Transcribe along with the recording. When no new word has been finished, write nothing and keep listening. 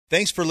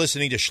Thanks for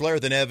listening to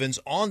Schlereth and Evans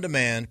On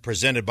Demand,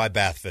 presented by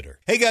Bathfitter.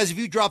 Hey guys, if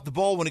you drop the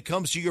ball when it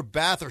comes to your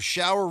bath or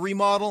shower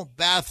remodel,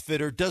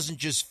 Bathfitter doesn't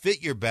just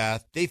fit your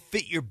bath, they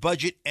fit your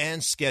budget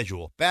and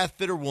schedule.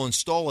 Bathfitter will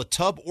install a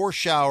tub or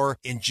shower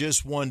in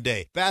just one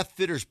day.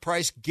 Bathfitter's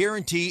price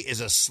guarantee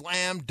is a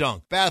slam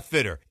dunk.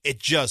 Bathfitter, it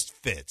just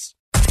fits.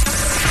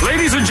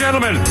 Ladies and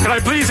gentlemen, can I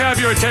please have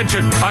your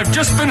attention? I've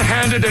just been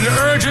handed an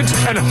urgent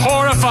and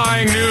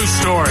horrifying news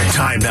story.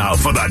 Time now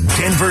for the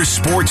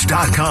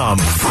DenverSports.com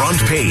front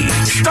page.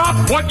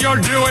 Stop what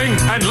you're doing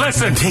and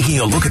listen. Taking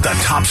a look at the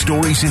top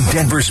stories in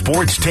Denver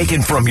sports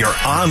taken from your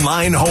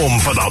online home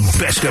for the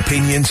best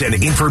opinions and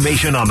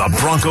information on the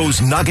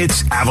Broncos,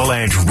 Nuggets,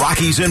 Avalanche,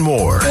 Rockies, and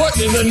more. What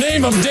in the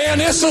name of Dan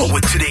Issel?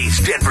 With today's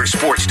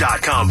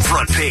DenverSports.com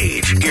front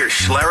page, here's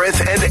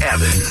Schlereth and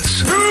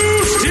Evans.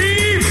 To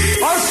Steve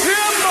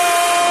Assemble!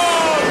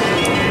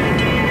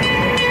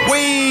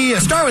 We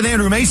start with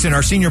Andrew Mason,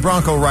 our senior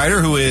Bronco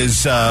writer, who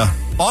is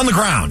on the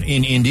ground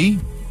in Indy,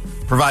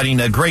 providing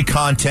great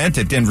content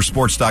at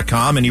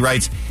DenverSports.com. And he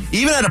writes,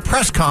 even at a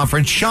press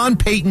conference, Sean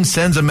Payton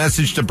sends a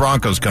message to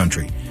Broncos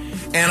country.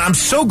 And I'm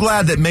so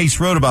glad that Mace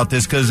wrote about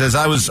this, because as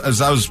I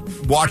was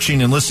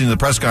watching and listening to the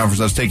press conference,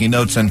 I was taking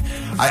notes, and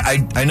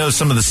I know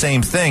some of the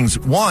same things.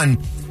 One,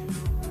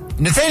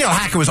 Nathaniel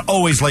Hackett was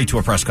always late to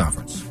a press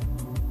conference.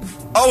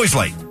 Always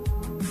late.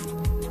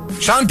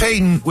 Sean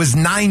Payton was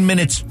 9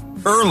 minutes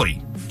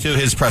early to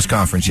his press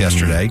conference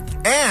yesterday.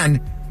 And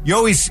you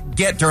always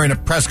get during a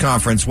press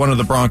conference, one of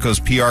the Broncos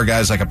PR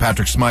guys, like a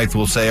Patrick Smythe,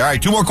 will say, all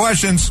right, 2 more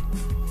questions.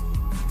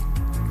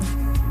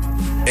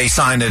 A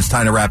sign that it's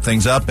time to wrap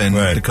things up, and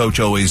the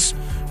coach always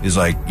is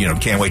like,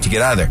 can't wait to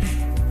get out of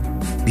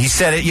there. He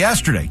said it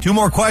yesterday. 2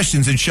 more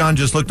questions, and Sean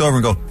just looked over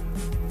and go,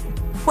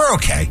 we're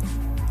okay.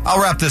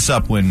 I'll wrap this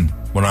up when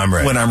I'm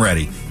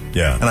ready.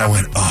 Yeah. And I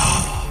went,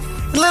 oh.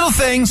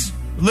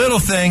 Little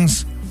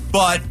things,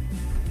 but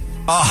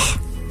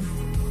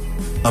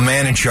a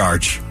man in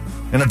charge,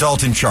 an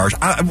adult in charge.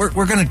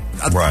 We're going to,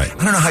 I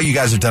don't know how you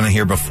guys have done it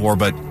here before,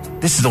 but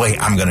this is the way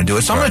I'm going to do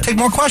it. So I'm going to take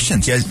more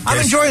questions. I'm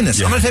enjoying this.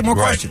 Yeah. I'm going to take more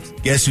questions.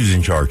 Guess who's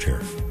in charge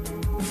here?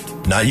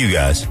 Not you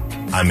guys.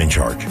 I'm in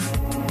charge.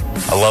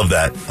 I love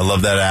that. I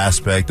love that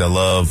aspect. I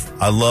love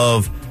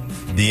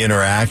the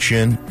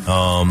interaction.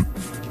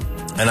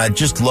 And I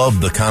just love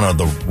the kind of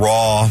the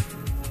raw,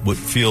 what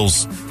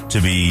feels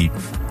to be,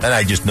 and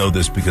I just know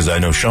this because I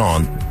know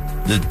Sean,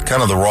 the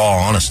kind of the raw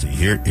honesty.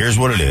 Here's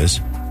what it is.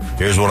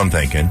 Here's what I'm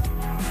thinking.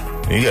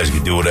 You guys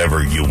can do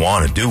whatever you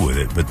want to do with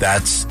it, but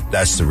that's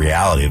the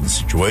reality of the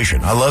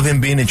situation. I love him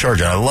being in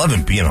charge, and I love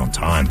him being on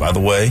time, by the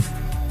way.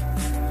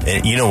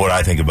 And you know what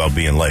I think about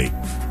being late.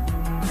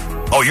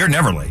 Oh, you're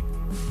never late.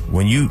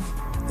 When you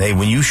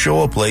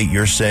show up late,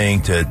 you're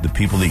saying to the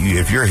people that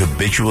if you're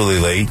habitually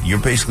late, you're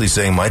basically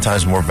saying my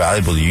time's more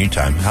valuable than your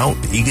time. How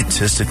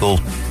egotistical,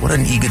 what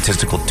an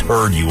egotistical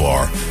turd you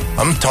are.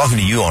 I'm talking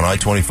to you on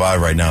I-25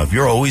 right now. If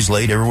you're always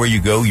late everywhere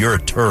you go, you're a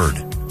turd.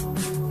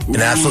 An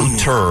absolute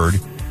turd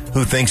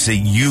who thinks that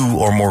you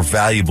are more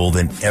valuable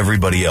than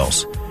everybody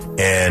else.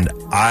 And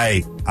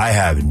I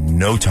have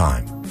no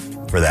time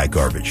for that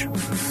garbage.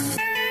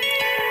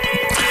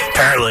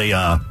 Apparently,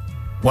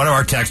 one of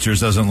our texters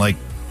doesn't like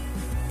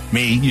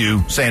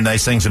you saying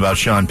nice things about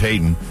Sean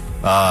Payton.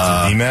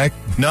 D-Mac?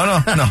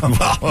 No.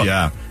 Well,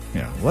 yeah.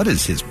 What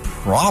is his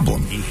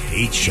problem? He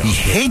hates Sean. He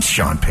hates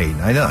Sean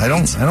Payton. I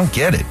don't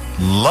get it.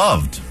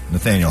 Loved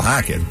Nathaniel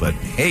Hackett, but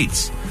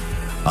hates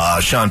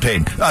Sean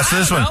Payton.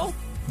 So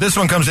this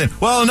one comes in.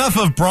 Well, enough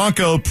of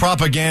Bronco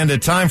propaganda.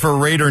 Time for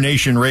Raider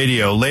Nation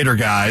Radio. Later,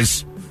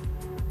 guys.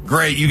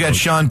 Great, you got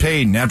Sean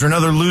Payton. After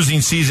another losing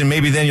season,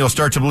 maybe then you'll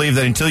start to believe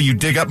that until you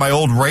dig up my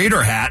old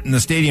Raider hat in the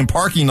stadium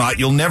parking lot,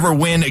 you'll never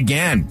win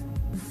again.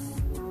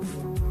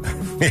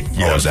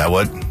 Oh, is that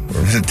what?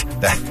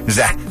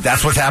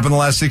 That's what's happened the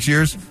last 6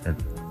 years?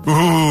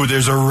 Ooh,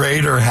 there's a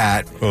Raider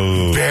hat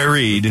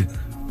buried.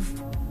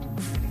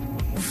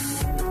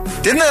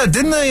 Didn't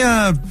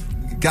the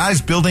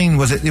guys building, it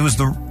was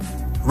the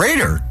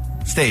Raider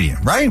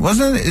Stadium, right?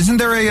 Wasn't it? Isn't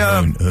there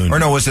a or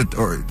no, was it,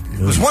 or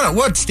it was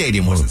what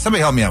stadium was it?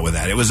 Somebody help me out with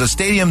that. It was a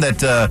stadium that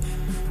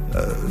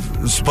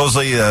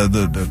supposedly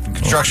the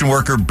construction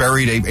worker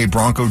buried a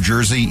Bronco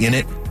jersey in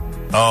it.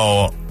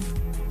 Oh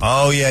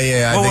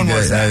yeah. What one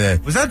was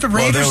that? Was that the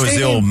Raiders? Well, there was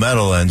stadium? the old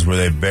Meadowlands where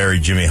they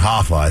buried Jimmy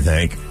Hoffa, I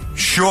think.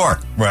 Sure.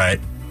 Right.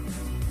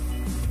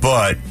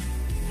 But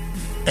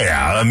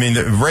yeah, I mean,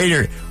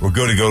 we're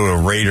going to go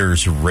to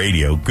Raiders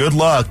radio. Good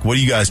luck. What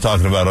are you guys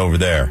talking about over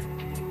there?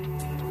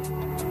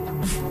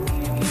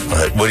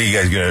 What are you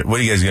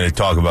guys going to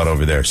talk about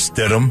over there?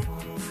 Stidham?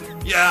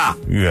 Yeah.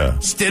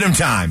 Stidham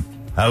time.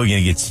 How are we going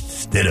to get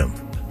Stidham?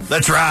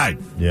 Let's ride.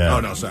 Yeah.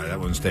 Oh, no, sorry.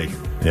 That one's taken.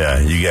 Yeah,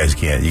 you guys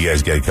can't. You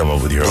guys got to come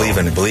up with your Believe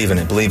in it.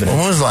 When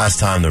was the last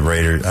time the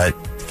Raiders...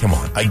 come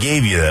on. I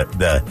gave you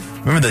the...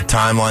 Remember the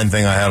timeline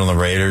thing I had on the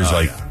Raiders?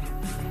 Yeah.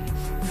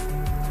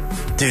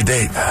 Dude,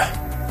 they...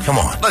 come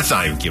on. Let's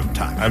not even give them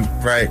time.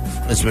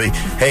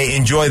 Hey,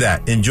 enjoy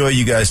that. Enjoy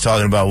you guys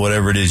talking about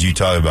whatever it is you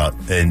talk about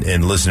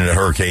and listening to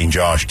Hurricane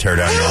Josh tear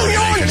down your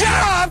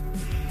organization.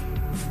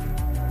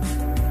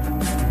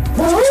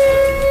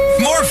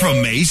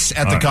 from Mace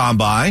at the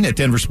Combine at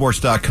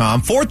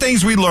denversports.com. 4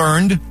 things we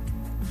learned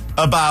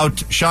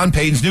about Sean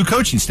Payton's new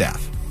coaching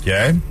staff.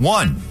 Okay.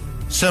 1,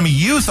 some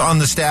youth on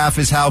the staff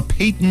is how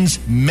Payton's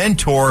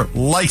mentor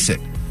likes it.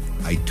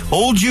 I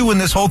told you when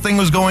this whole thing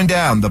was going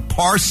down, the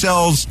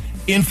Parcells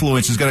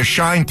influence is going to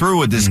shine through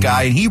with this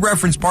guy, and he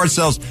referenced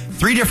Parcells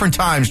 3 different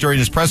times during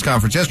his press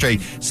conference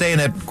yesterday, saying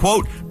that,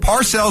 quote,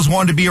 Parcells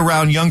wanted to be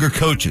around younger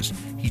coaches.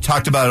 He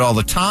talked about it all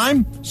the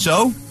time,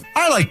 so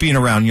I like being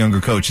around younger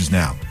coaches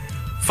now.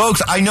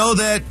 Folks, I know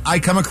that I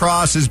come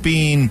across as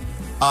being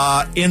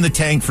in the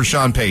tank for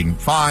Sean Payton.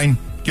 Fine,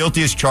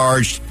 guilty as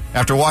charged.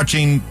 After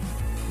watching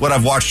what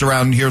I've watched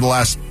around here the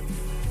last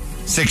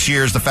 6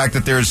 years, the fact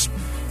that there's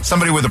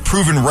somebody with a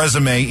proven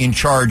resume in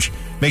charge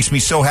makes me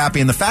so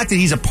happy. And the fact that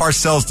he's a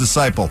Parcells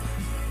disciple,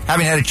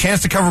 having had a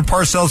chance to cover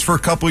Parcells for a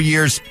couple of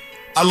years,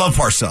 I love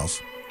Parcells.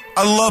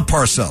 I love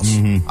Parcells.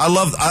 Mm-hmm.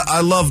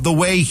 I love the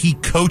way he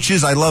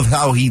coaches. I love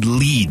how he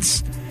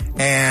leads.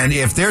 And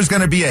if there's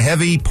going to be a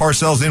heavy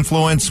Parcells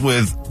influence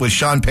with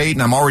Sean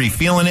Payton, I'm already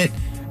feeling it.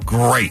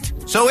 Great.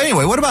 So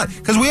anyway, what about,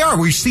 because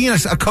we're seeing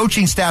a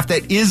coaching staff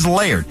that is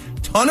layered.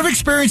 Ton of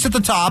experience at the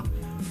top,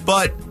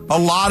 but a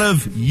lot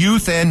of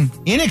youth and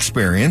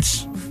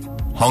inexperience,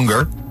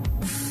 hunger,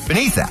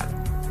 beneath that.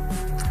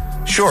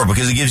 Sure,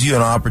 because it gives you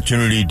an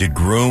opportunity to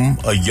groom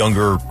a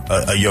younger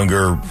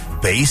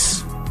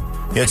base.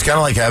 Yeah, it's kind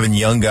of like having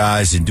young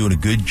guys and doing a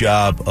good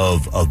job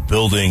of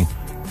building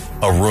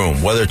a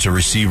room, whether it's a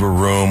receiver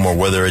room or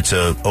whether it's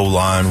a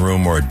O-line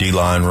room or a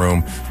D-line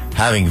room.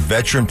 Having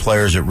veteran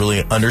players that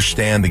really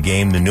understand the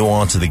game, the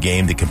nuance of the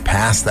game, that can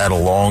pass that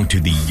along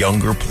to the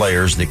younger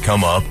players that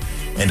come up,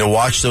 and to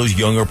watch those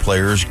younger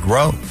players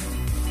grow.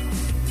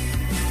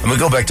 I'm going to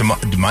go back to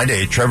my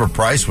day. Trevor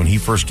Pryce, when he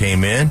first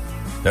came in,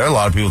 there were a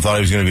lot of people who thought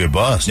he was going to be a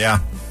bust. Yeah.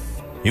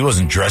 He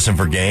wasn't dressing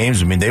for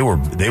games. I mean, they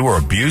were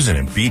abusing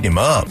him, beating him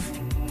up,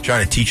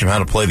 trying to teach him how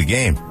to play the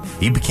game.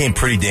 He became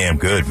pretty damn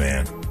good,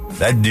 man.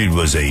 That dude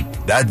was a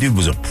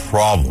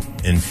problem.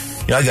 And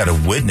you know, I got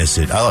to witness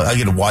it. I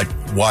get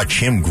to watch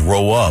him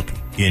grow up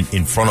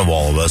in front of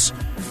all of us.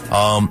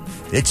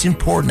 It's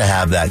important to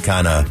have that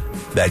kind of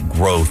that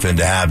growth and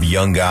to have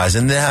young guys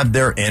and to have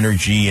their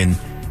energy and,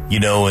 you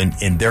know,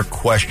 and their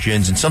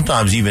questions, and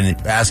sometimes even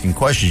asking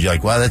questions. You're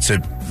like, wow, that's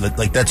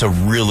a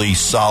really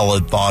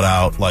solid, thought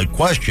out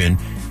question.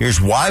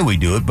 Here's why we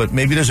do it, but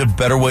maybe there's a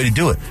better way to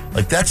do it.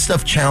 Like, that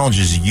stuff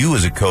challenges you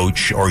as a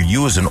coach or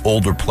you as an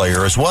older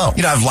player as well.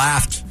 You know, I've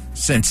laughed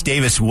since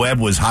Davis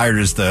Webb was hired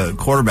as the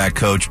quarterback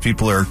coach.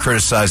 People are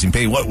criticizing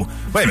Payton. Wait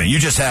a minute, you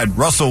just had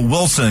Russell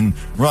Wilson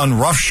run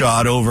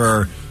roughshod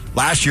over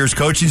last year's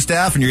coaching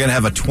staff, and you're going to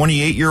have a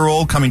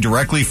 28-year-old coming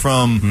directly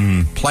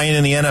from playing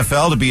in the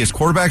NFL to be his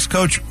quarterback's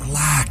coach?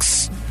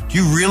 Relax. Do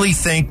you really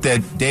think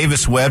that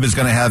Davis Webb is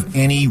going to have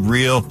any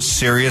real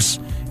serious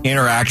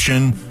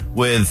interaction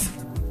with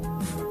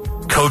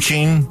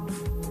coaching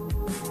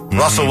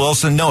Russell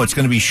Wilson? No, it's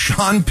going to be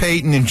Sean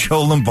Payton and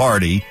Joe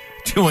Lombardi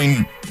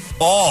doing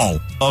all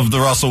of the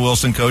Russell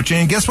Wilson coaching.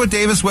 And guess what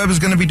Davis Webb is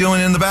going to be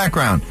doing in the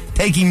background?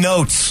 Taking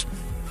notes,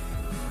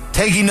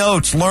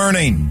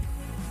 learning.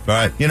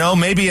 Right. You know,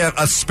 maybe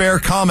a spare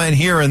comment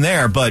here and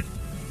there, but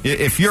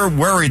if you're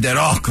worried that,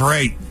 oh,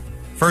 great,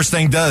 first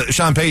thing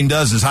Sean Payton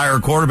does is hire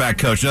a quarterback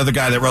coach, another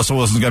guy that Russell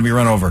Wilson's going to be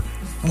run over.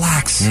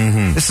 Relax.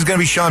 Mm-hmm. This is going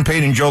to be Sean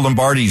Payton and Joe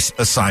Lombardi's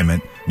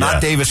assignment,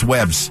 not Davis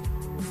Webb's.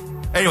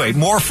 Anyway,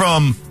 more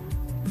from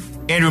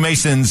Andrew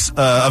Mason's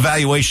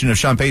evaluation of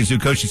Sean Payton's new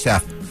coaching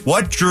staff.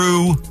 What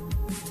drew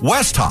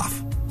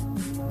Westhoff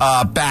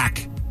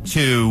back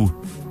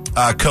to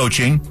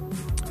coaching?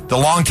 The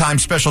longtime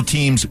special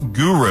teams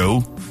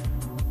guru.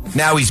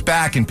 Now he's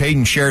back, and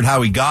Payton shared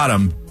how he got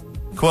him.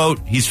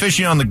 Quote, he's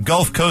fishing on the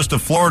Gulf Coast of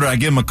Florida. I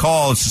give him a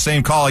call. It's the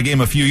same call I gave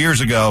him a few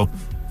years ago.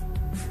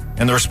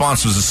 And the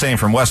response was the same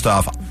from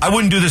Westhoff. I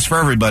wouldn't do this for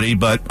everybody,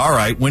 but all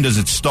right, when does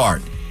it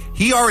start?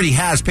 Payton already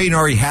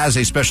has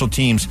a special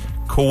teams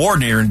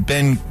coordinator, and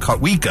Ben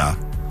Kotwika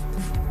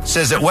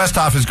says that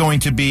Westhoff is going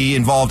to be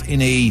involved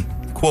in a,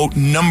 quote,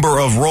 number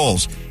of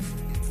roles.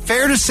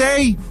 Fair to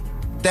say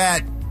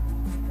that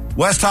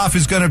Westhoff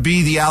is going to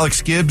be the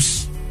Alex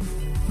Gibbs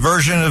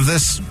version of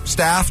this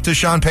staff to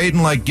Sean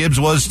Payton, like Gibbs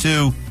was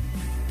to...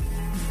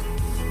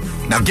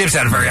 Now, Gibbs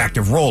had a very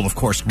active role, of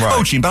course,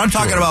 coaching, but I'm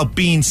talking about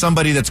being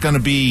somebody that's going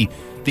to be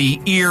the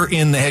ear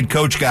in the head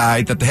coach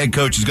guy that the head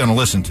coach is going to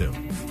listen to.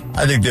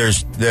 I think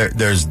there's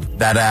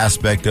that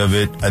aspect of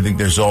it. I think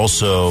there's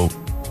also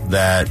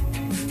that,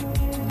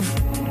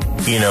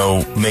 you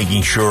know,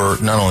 making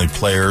sure not only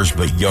players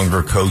but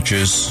younger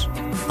coaches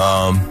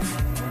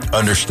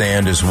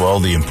understand as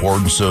well the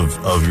importance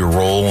of your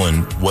role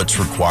and what's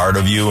required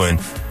of you. And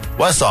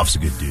Westhoff's a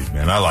good dude,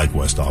 man. I like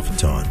Westhoff a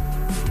ton.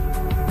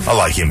 I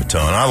like him a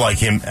ton. I like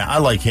him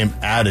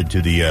added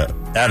to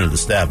the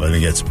staff. I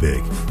think that's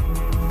big.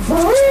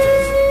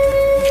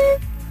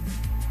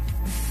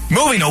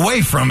 Moving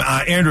away from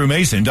Andrew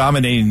Mason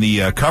dominating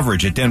the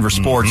coverage at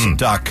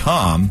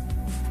denversports.com,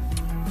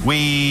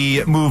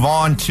 we move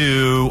on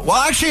to,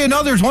 well, actually,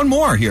 no, there's one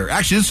more here.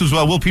 Actually, this was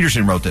Will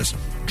Peterson wrote this.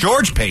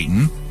 George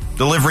Payton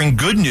delivering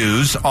good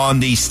news on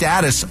the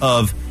status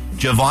of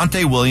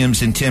Javonte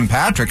Williams and Tim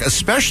Patrick,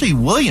 especially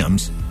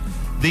Williams.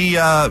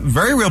 The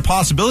very real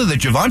possibility that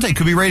Javonte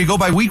could be ready to go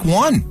by week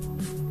 1.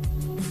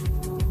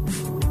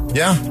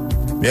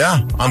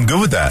 Yeah, I'm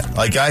good with that.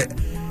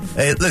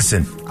 Hey,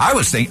 listen, I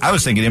was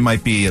thinking it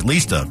might be at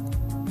least a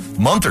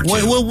month or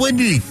two. When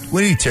did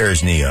he tear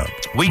his knee up?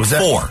 Week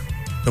 4.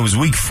 It was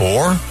week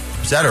 4?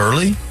 Was that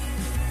early?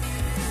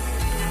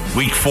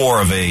 Week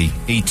 4 of a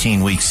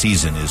 18-week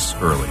season is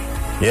early.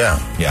 Yeah.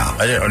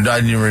 I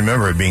didn't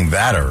remember it being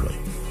that early.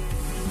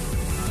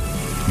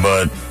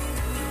 But,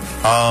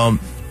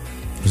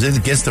 was it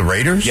against the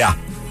Raiders? Yeah.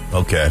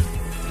 Okay.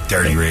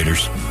 Dirty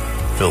Raiders.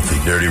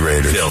 Filthy, dirty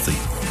Raiders. Filthy.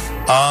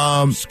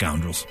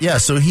 Scoundrels. Yeah,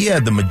 so he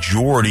had the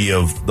majority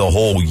of the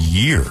whole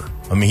year.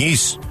 I mean,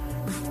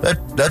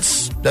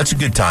 that's a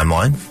good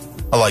timeline.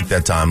 I like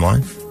that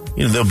timeline.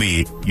 You know,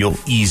 you'll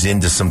ease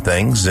into some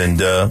things and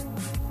got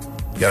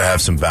to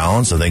have some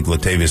balance. I think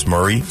Latavius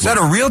Murray. Is that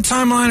a real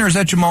timeline or is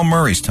that Jamal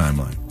Murray's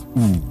timeline?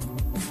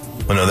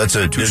 Oh, no, there's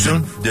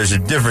a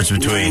difference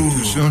between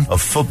a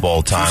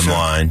football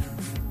timeline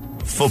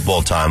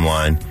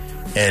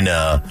and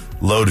a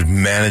loaded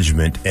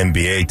management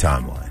NBA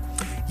timeline.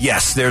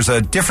 Yes, there's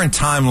a different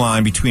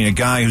timeline between a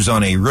guy who's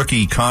on a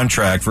rookie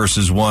contract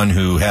versus one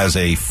who has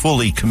a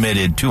fully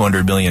committed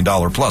 $200 million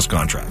plus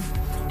contract.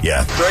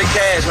 Yeah. Straight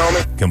cash,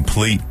 homie.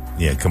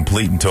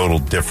 Complete and total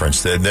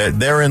difference.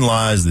 Therein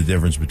lies the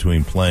difference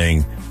between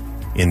playing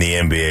in the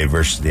NBA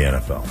versus the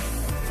NFL.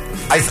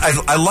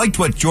 I liked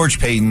what George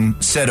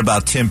Payton said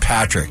about Tim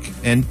Patrick.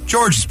 And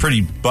George is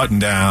pretty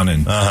buttoned down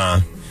and,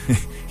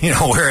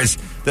 whereas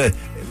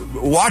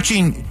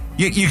watching...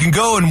 You can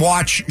go and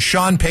watch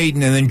Sean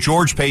Payton and then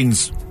George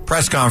Payton's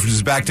press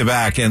conferences back to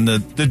back, and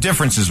the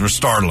differences were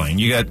startling.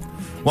 You got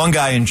one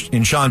guy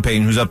in Sean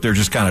Payton who's up there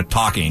just kind of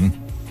talking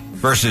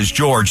versus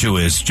George, who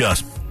is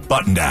just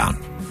buttoned down.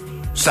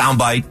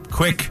 Soundbite,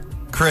 quick,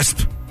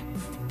 crisp,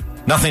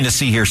 nothing to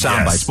see here,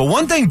 sound bites. But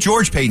one thing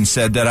George Payton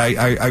said that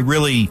I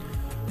really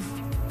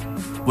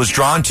was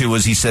drawn to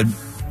was he said,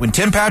 when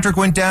Tim Patrick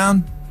went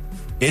down,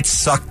 it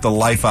sucked the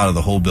life out of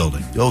the whole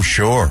building. Oh,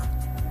 sure.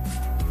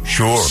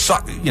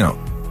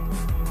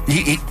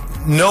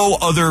 No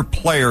other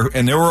player,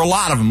 and there were a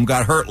lot of them,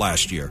 got hurt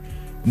last year.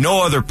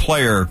 No other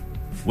player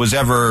was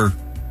ever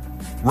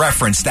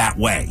referenced that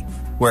way,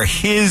 where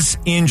his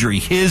injury,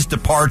 his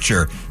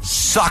departure,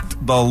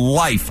 sucked the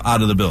life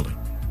out of the building.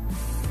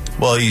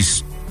 Well,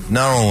 he's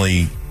not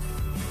only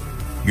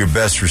your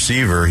best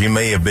receiver, he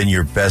may have been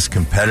your best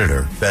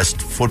competitor,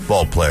 best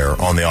football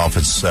player on the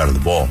offensive side of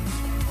the ball.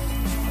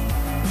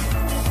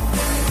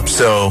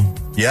 So,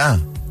 yeah.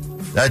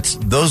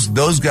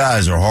 Those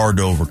guys are hard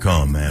to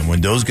overcome, man. When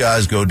those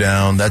guys go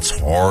down, that's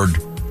hard.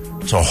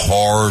 That's a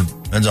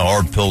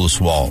hard pill to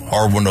swallow.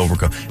 Hard one to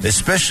overcome,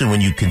 especially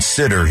when you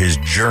consider his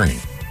journey.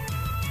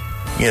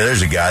 You know,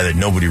 there's a guy that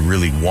nobody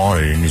really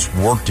wanted and has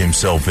worked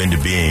himself into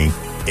being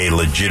a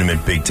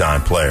legitimate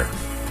big-time player.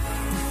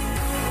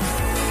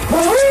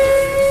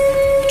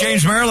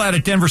 James Merrillat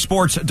at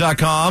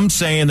DenverSports.com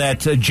saying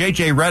that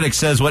J.J. Redick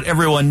says what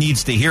everyone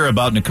needs to hear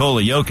about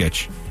Nikola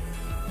Jokic.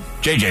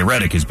 J.J.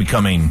 Redick is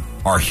becoming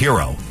our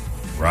hero.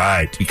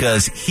 Right.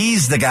 Because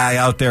he's the guy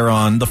out there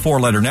on the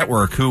four-letter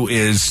network who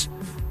is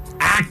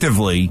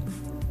actively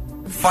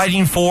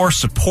fighting for,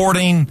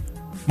 supporting,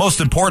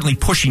 most importantly,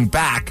 pushing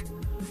back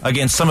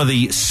against some of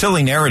the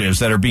silly narratives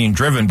that are being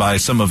driven by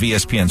some of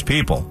ESPN's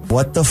people.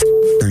 What the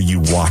are you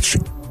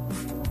watching?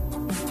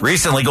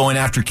 Recently going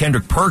after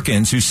Kendrick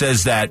Perkins, who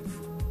says that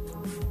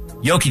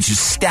Jokic is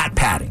stat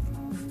padding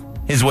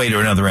his way to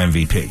another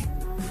MVP.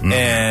 Mm-hmm.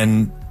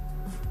 And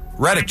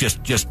Redick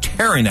just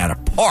tearing that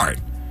apart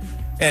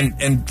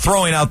and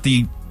throwing out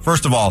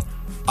first of all,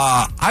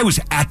 I was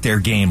at their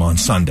game on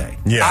Sunday.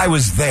 Yeah. I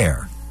was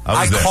there.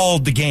 I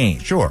called the game.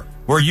 Sure.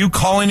 Were you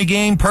calling the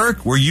game,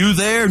 Perk? Were you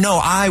there? No,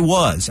 I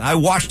was. I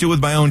watched it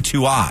with my own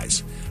two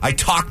eyes. I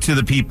talked to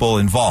the people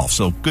involved,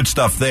 so good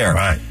stuff there.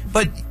 Right.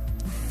 But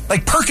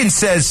like Perkins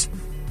says,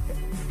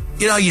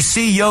 you know, you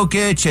see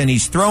Jokic and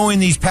he's throwing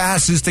these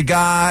passes to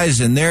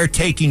guys and they're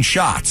taking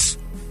shots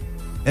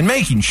and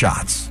making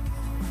shots.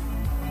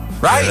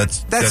 Right? Yeah,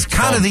 that's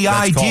kind of the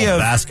idea.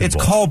 It's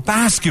called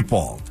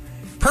basketball.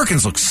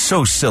 Perkins looks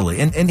so silly.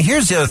 And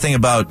here's the other thing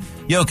about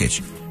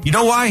Jokic. You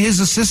know why his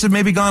assists have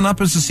maybe gone up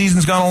as the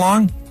season's gone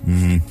along?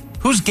 Mm-hmm.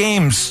 Whose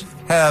games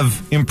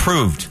have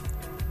improved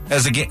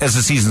as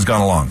the season's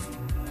gone along?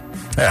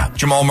 Yeah.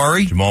 Jamal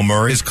Murray. Jamal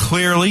Murray is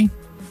clearly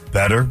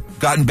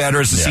gotten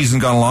better as the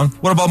season's gone along.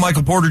 What about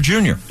Michael Porter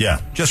Jr.?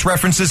 Yeah. Just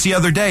referenced this the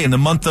other day. In the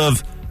month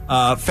of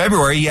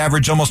February, he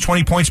averaged almost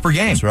 20 points per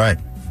game. That's right.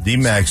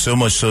 D-Mac, so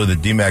much so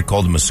that D-Mac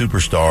called him a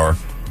superstar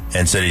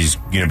and said he's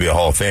going to be a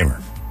Hall of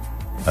Famer,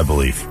 I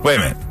believe. Wait a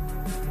minute.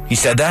 He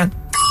said that?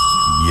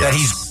 Yes. That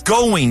he's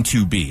going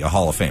to be a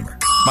Hall of Famer.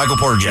 Michael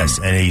Porter Jr. Yes,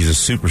 and he's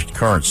a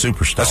current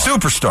superstar. A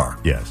superstar.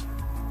 Yes.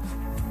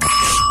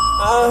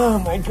 Oh,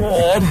 my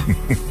God.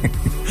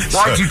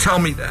 Why'd you tell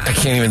me that? I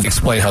can't even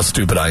explain how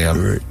stupid I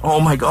am.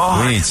 Oh, my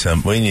God.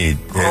 We need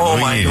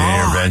an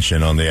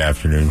intervention on the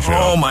afternoon show.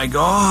 Oh, my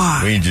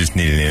God. We just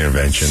need an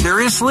intervention.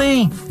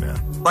 Seriously? Yeah.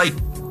 Like,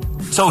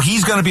 so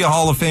he's going to be a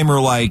Hall of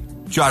Famer like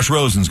Josh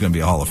Rosen's going to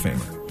be a Hall of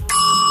Famer.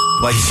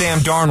 Like Sam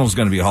Darnold's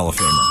going to be a Hall of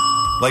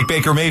Famer. Like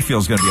Baker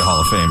Mayfield's going to be a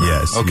Hall of Famer.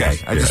 Yes. Okay.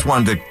 Yes, I just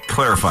wanted to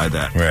clarify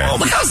that. Right. Oh,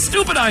 look how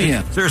stupid I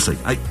am. Seriously.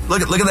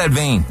 Look at that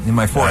vein in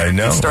my forehead. I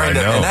know. It's starting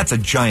I know. And that's a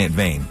giant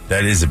vein.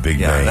 That is a big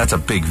vein. Yeah, that's a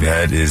big vein.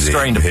 That is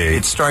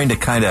It's starting to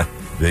kind of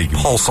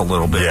pulse a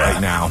little bit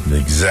right now.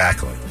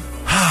 Exactly.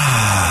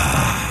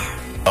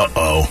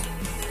 Uh-oh.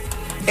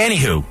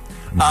 Anywho,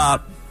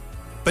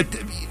 but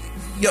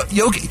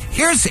Jokic,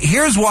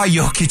 here's why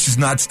Jokic is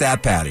not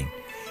stat padding.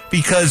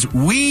 Because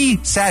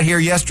we sat here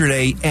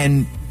yesterday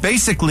and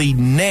basically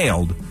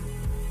nailed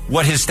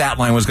what his stat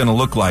line was going to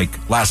look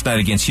like last night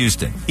against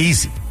Houston.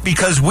 Easy.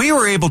 Because we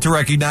were able to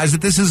recognize that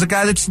this is a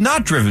guy that's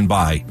not driven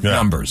by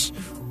numbers.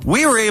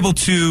 We were able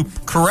to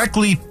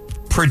correctly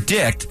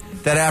predict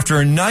that after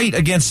a night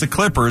against the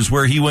Clippers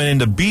where he went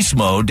into beast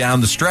mode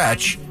down the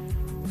stretch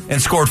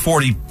and scored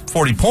 40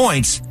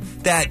 points,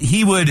 that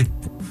he would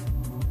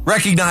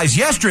recognize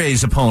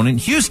yesterday's opponent,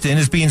 Houston,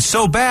 as being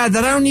so bad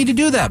that I don't need to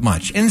do that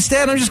much.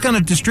 Instead, I'm just going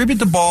to distribute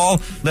the ball,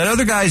 let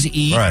other guys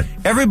eat. Right.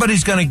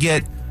 Everybody's going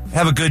to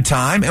have a good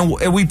time.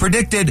 And we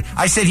predicted,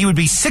 I said he would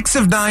be 6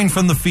 of 9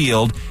 from the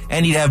field,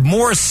 and he'd have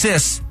more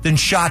assists than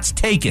shots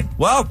taken.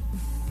 Well,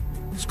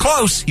 it's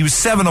close. He was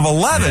 7 of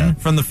 11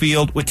 from the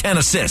field with 10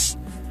 assists.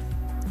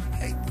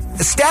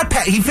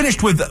 He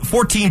finished with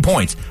 14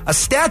 points. A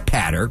stat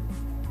patter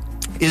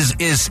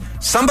is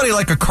somebody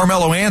like a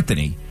Carmelo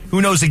Anthony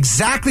who knows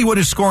exactly what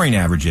his scoring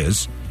average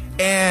is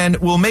and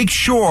will make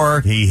sure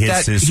he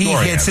hits his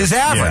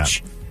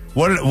average.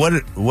 Yeah.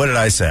 What did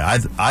I say?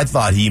 I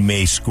thought he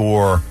may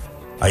score.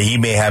 He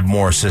may have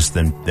more assists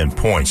than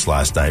points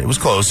last night. It was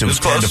close. It was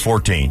 10 to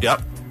 14.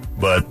 Yep.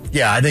 But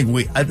yeah, I think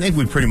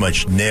we pretty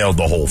much nailed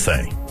the whole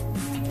thing.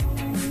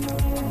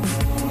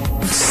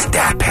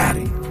 Stat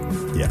padding.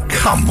 Yeah.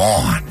 Come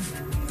on.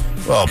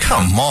 Well,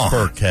 come on.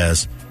 Perk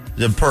has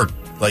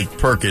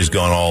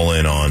gone all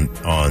in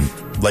on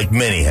like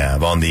many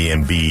have on the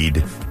Embiid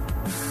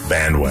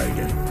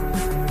bandwagon.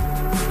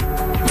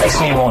 Makes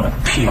me want to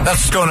puke.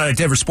 That's what's going on at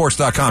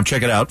DenverSports.com.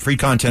 Check it out. Free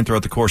content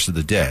throughout the course of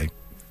the day.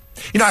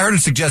 You know, I heard it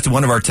suggested,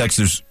 one of our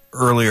texters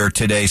earlier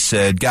today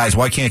said, guys,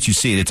 why can't you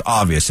see it? It's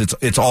obvious.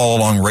 It's all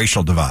along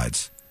racial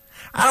divides.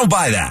 I don't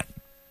buy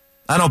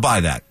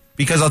that.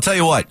 Because I'll tell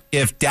you what,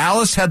 if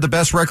Dallas had the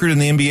best record in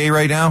the NBA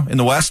right now, in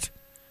the West,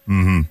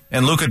 and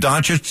Luka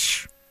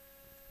Doncic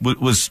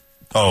was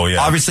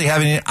obviously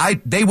having it,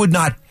 they would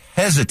not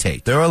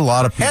hesitate. There are a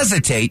lot of people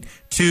hesitate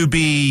to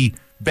be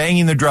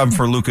banging the drum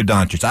for Luka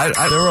Doncic.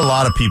 There were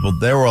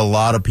a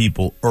lot of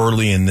people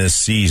early in this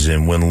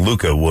season when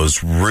Luka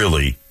was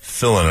really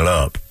filling it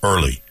up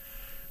early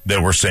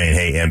that were saying,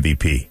 "Hey,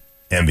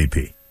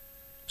 MVP."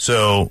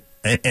 So,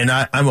 and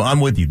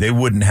I'm with you. They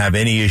wouldn't have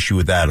any issue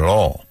with that at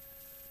all.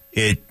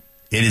 It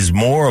is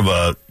more of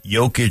a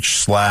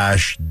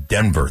Jokic /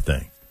 Denver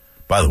thing.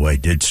 By the way, I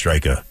did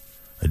strike a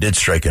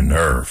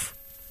nerve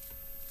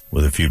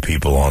with a few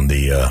people on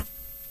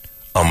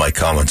my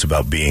comments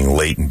about being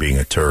late and being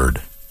a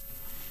turd.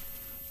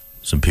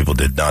 Some people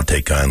did not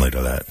take kindly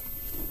to that.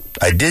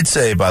 I did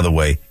say, by the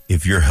way,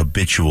 if you're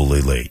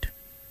habitually late,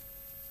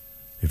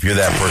 if you're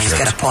that person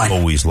that's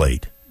always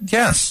late.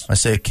 Yes. I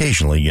say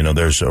occasionally,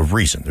 there's a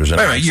reason. There's an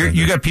Wait,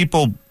 you got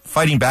people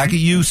fighting back at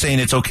you saying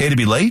it's okay to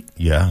be late?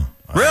 Yeah.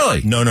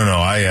 Really? No.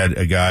 I had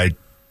a guy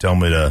tell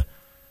me to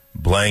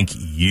blank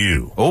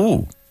you.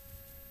 Oh.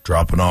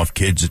 Dropping off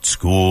kids at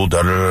school,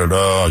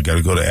 I got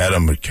to go to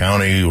Adams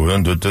County.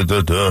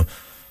 I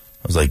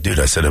was like, dude,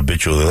 I said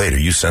habitually late. Are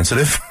you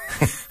sensitive?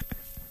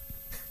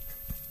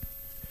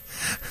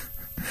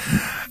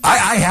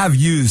 I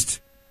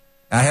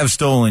have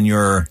stolen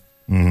your,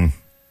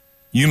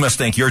 you must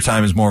think your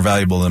time is more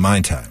valuable than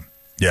my time.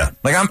 Yeah.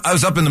 Like I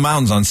was up in the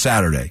mountains on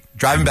Saturday,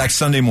 driving back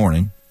Sunday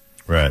morning.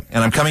 Right.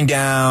 And I'm coming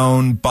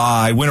down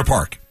by Winter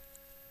Park.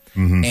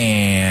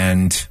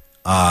 And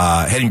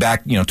heading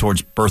back,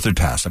 towards Berthoud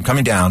Pass. I'm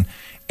coming down,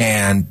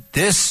 and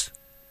this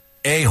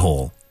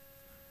a-hole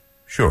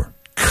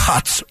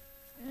cuts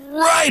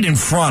right in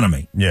front of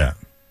me. Yeah.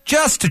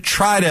 Just to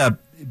try to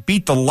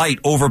beat the light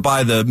over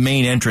by the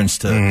main entrance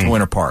to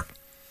Winter Park.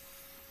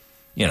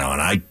 And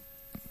I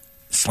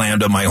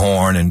slammed on my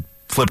horn and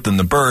flipped in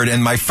the bird,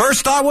 and my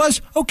first thought was,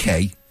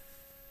 okay,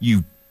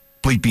 you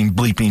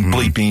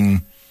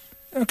bleeping.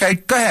 Okay,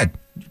 go ahead.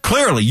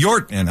 Clearly,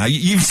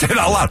 you said it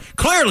out loud,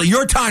 clearly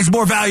your time's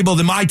more valuable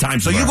than my time,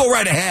 so you go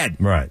right ahead.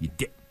 Right.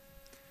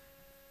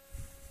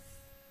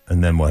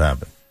 And then what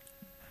happened?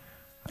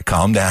 I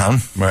calmed down.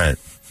 Right.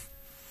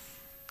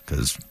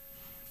 Because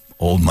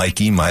old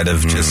Mikey might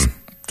have just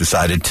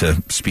decided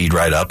to speed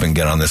right up and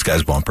get on this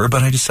guy's bumper,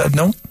 but I just said,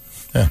 no.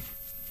 Yeah.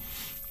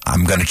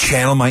 I'm going to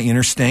channel my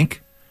inner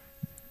stink.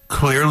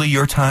 Clearly,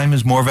 your time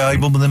is more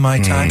valuable than my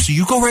time, so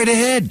you go right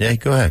ahead. Yeah,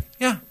 go ahead.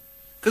 Yeah,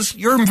 because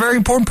you're a very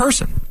important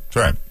person. That's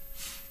right.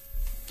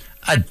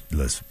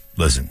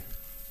 Listen,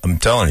 I'm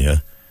telling you,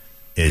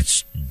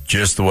 it's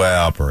just the way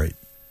I operate.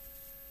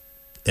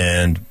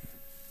 And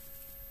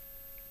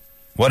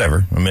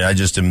whatever. I mean, I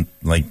just am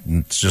like,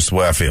 it's just the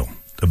way I feel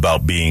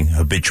about being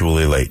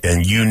habitually late.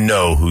 And you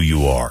know who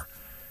you are.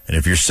 And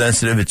if you're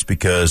sensitive, it's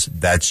because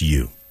that's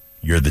you.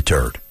 You're the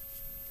turd.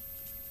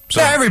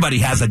 So everybody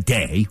has a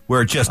day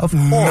where just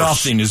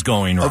nothing is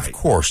going right. Of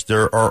course,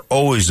 there are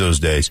always those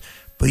days.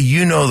 But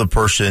you know the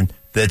person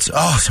that's,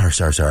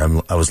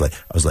 sorry. I was late.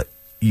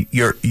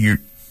 You're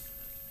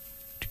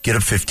get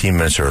up 15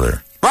 minutes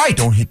earlier. Right.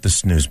 Don't hit the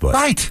snooze button.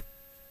 Right.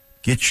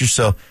 Get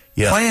yourself,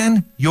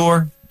 Plan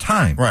your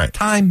time. Right.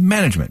 Time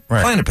management.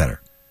 Right. Plan it better.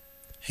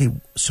 Hey,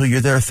 so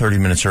you're there 30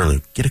 minutes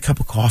early. Get a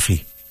cup of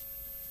coffee.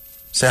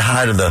 Say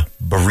hi to the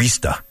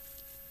barista.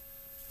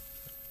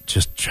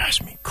 Just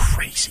drives me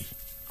crazy.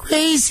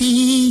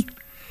 Crazy.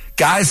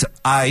 Guys,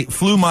 I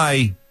flew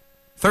my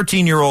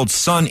 13-year-old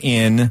son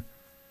in.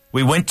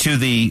 We went to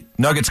the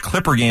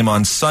Nuggets-Clipper game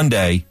on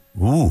Sunday.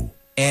 Ooh.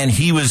 And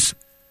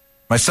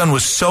my son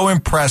was so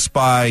impressed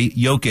by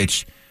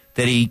Jokic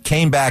that he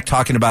came back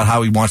talking about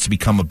how he wants to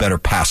become a better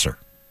passer.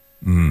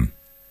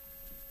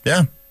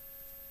 Yeah.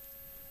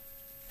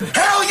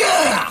 Hell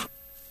yeah!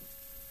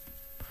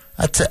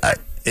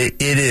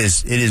 It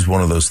is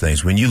one of those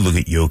things. When you look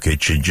at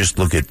Jokic and just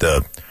look at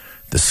the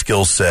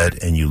skill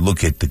set and you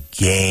look at the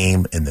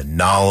game and the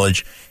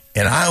knowledge,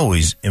 and I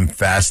always am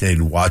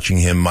fascinated watching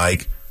him,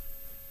 Mike,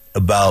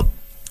 about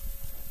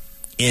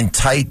in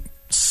tight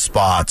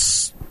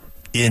spots,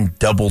 in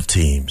double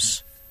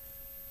teams.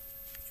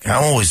 I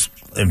always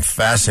am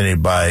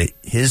fascinated by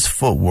his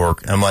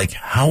footwork. I'm like,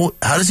 how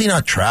does he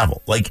not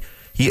travel? Like,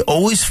 he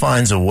always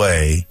finds a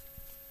way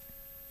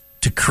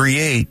to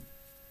create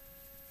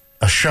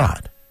a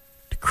shot,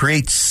 to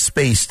create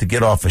space to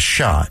get off a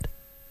shot,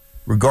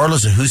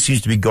 regardless of who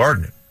seems to be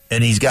guarding him.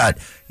 And he's got,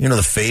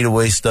 the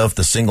fadeaway stuff,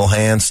 the single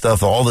hand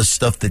stuff, all this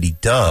stuff that he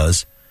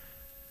does.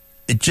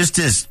 It just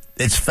is,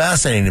 it's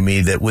fascinating to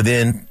me that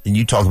within, and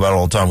you talk about it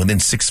all the time, within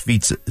 6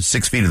 feet of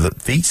the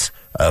feet,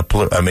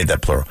 I made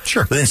that plural.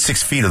 Sure. Within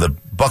 6 feet of the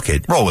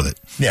bucket. Roll with it.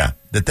 Yeah.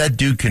 That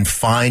dude can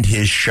find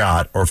his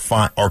shot or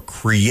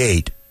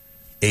create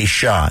a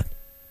shot.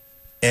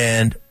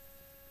 And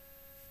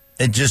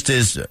it just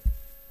is,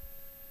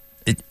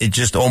 it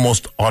just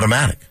almost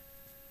automatic.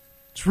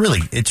 It's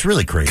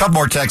really crazy. A couple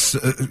more texts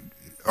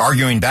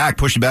arguing back,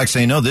 pushing back,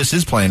 saying, no, this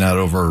is playing out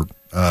over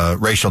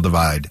racial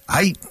divide.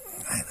 I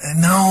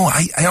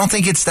don't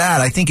think it's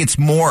that. I think it's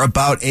more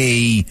about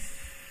it's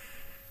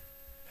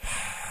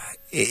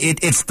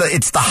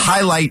the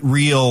highlight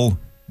reel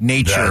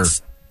nature.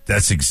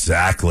 That's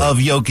exactly of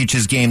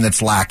Jokic's game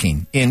that's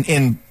lacking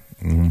in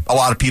a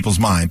lot of people's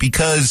mind.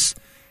 Because,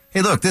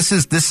 hey, look, this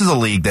is a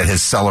league that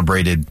has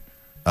celebrated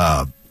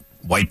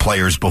white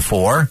players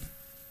before.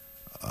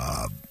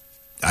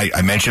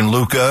 I mentioned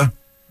Luka,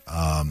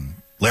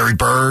 Larry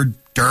Bird,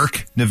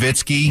 Dirk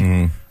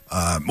Nowitzki,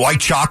 White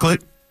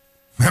Chocolate.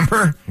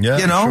 Remember? Yeah,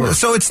 sure.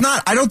 So it's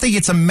not, I don't think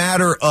it's a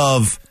matter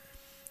of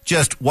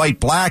just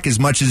white-black as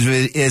much as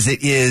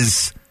it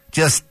is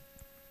just,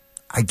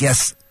 I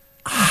guess,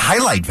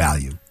 highlight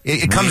value.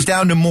 It comes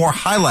down to more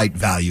highlight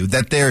value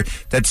that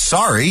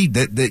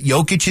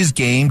Jokic's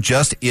game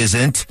just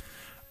isn't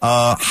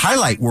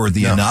highlight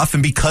worthy enough.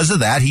 And because of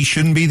that, he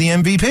shouldn't be the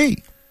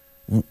MVP.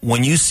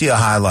 When you see a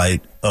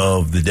highlight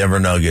of the Denver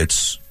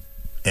Nuggets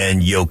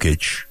and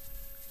Jokic,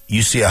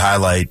 you see a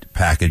highlight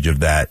package of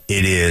that.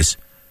 It is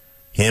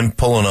him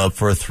pulling up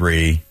for a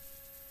three.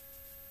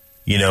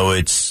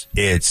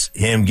 It's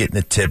him getting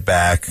the tip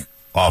back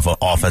off an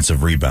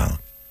offensive rebound.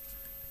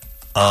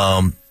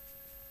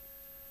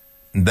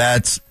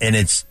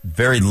 It's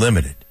very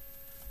limited.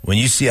 When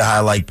you see a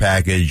highlight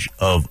package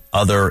of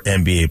other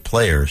NBA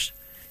players,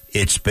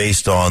 it's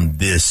based on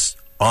this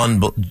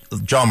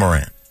John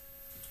Morant.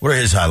 What are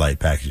his highlight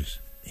packages?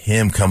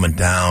 Him coming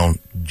down,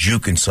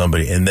 juking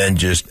somebody, and then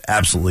just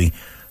absolutely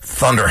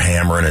thunder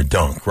hammering a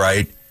dunk,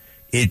 right?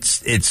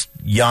 It's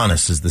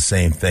Giannis is the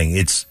same thing.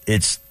 It's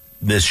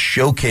this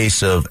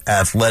showcase of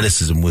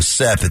athleticism with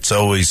Seth. It's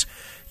always,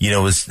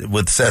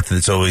 with Seth,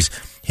 it's always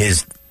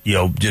his,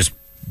 just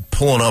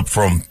pulling up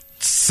from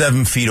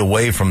 7 feet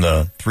away from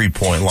the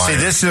 3-point line. See,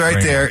 this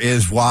right there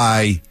is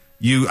why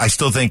I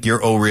still think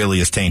your O'Reilly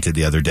is tainted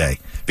the other day.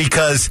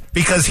 Because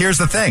here's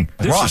the thing.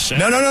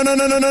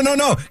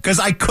 No. Because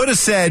I could have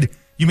said,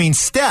 you mean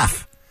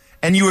Steph.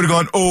 And you would have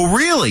gone, oh,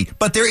 really?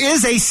 But there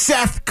is a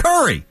Seth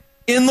Curry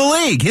in the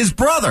league. His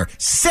brother,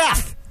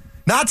 Seth,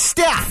 not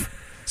Steph.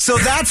 So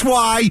that's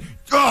why,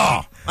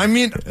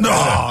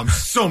 I'm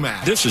so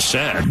mad. This is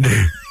sad.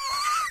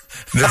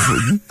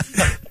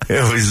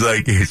 It was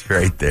like, it's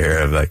right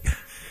there. I'm like,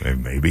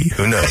 maybe,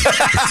 who knows?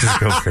 Let's just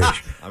go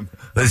fish.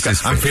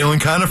 I'm feeling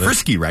kind of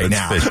frisky right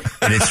now. Fish.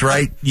 And it's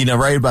right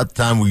about the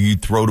time where you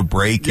throw to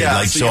break. Yeah,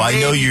 and so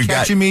I know you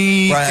got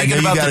me. Right, I know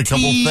you got a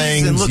couple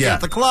things. And look at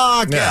the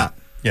clock. Yeah.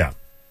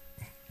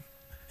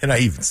 And I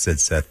even said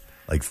Seth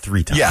like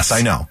 3 times. Yes,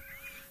 I know.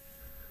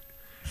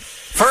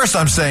 First,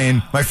 I'm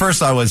saying, my first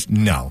thought was,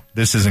 no,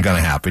 this isn't going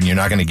to happen. You're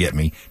not going to get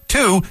me.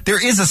 2,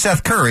 there is a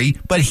Seth Curry,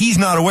 but he's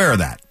not aware of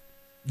that.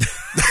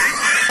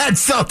 And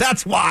so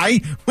that's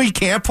why we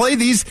can't play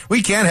these.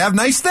 We can't have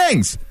nice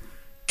things.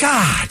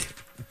 God.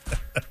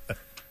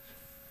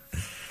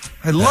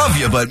 I love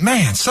you, but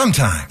man,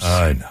 sometimes.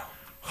 I know.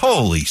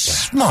 Holy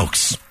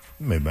smokes.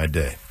 Made my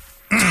day.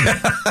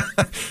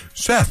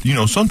 Seth,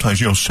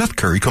 sometimes, Seth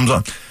Curry comes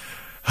on.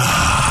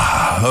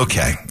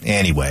 Okay.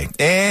 Anyway.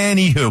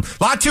 Anywho.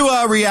 Lot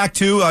to react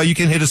to. You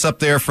can hit us up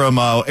there from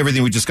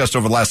everything we discussed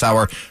over the last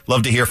hour.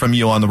 Love to hear from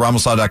you on the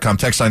RamosLaw.com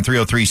text line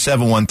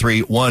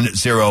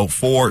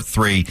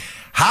 303-713-1043.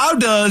 How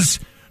does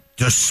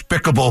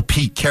despicable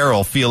Pete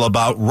Carroll feel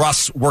about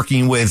Russ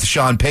working with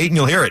Sean Payton?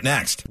 You'll hear it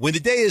next. When the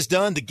day is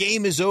done, the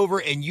game is over,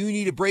 and you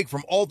need a break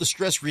from all the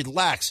stress,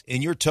 relax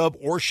in your tub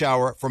or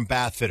shower from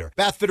Bath Fitter.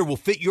 Bath Fitter will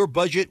fit your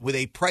budget with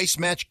a price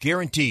match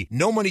guarantee.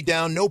 No money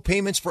down, no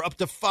payments for up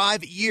to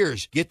 5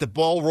 years. Get the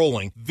ball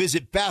rolling.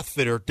 Visit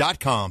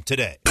bathfitter.com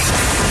today.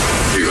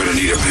 You're going to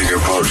need a bigger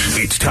boat.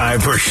 It's time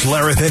for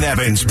Schlereth and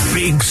Evans'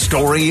 big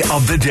story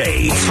of the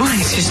day. Why,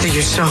 sister,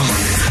 you're so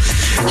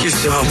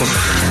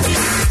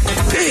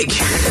big.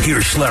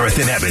 Here's Schlereth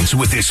and Evans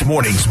with this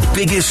morning's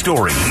biggest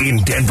story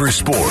in Denver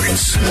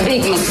sports.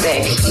 Big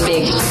mistake.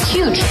 Big,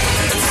 huge.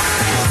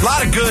 A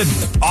lot of good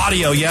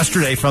audio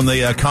yesterday from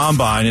the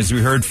Combine as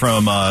we heard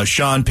from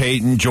Sean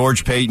Payton,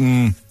 George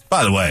Payton.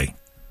 By the way,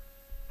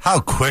 how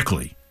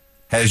quickly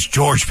has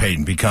George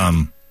Payton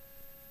become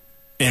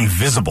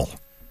invisible?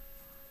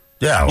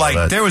 Yeah.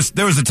 Well, there was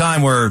a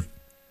time where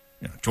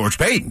George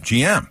Payton,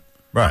 GM.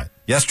 Right.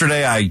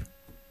 Yesterday, I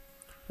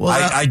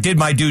did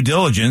my due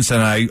diligence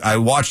and I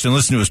watched and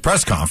listened to his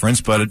press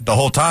conference, but the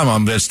whole time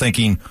I'm just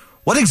thinking,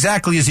 what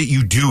exactly is it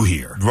you do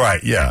here?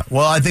 Right, yeah.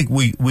 Well, I think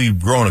we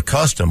have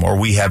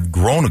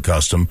grown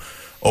accustomed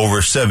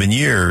over 7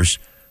 years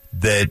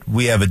that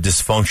we have a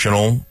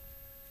dysfunctional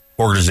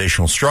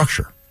organizational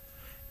structure.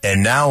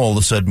 And now all of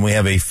a sudden we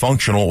have a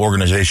functional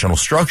organizational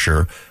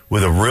structure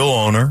with a real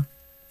owner,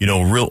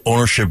 real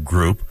ownership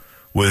group,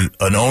 with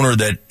an owner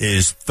that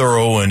is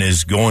thorough and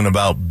is going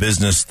about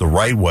business the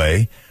right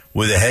way,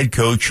 with a head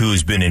coach who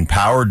has been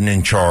empowered and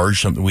in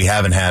charge, something we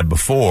haven't had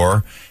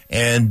before,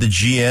 and the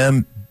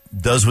GM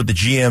does what the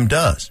GM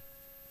does.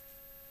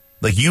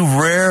 Like, you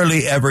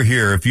rarely ever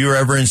hear, if you're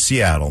ever in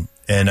Seattle,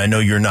 and I know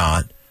you're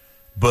not,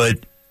 but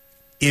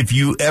if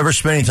you ever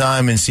spend any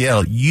time in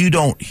Seattle, you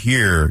don't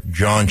hear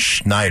John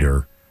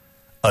Schneider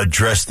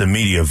address the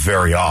media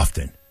very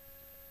often.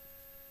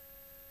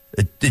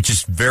 It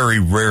just very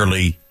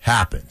rarely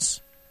happens.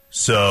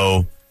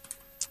 So,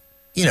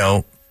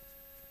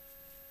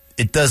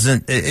 it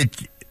doesn't,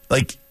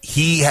 like,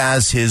 he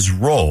has his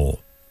role,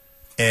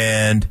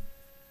 and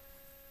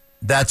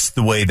that's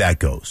the way that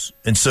goes.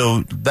 And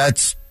so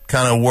that's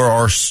kind of where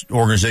our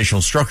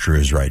organizational structure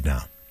is right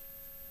now.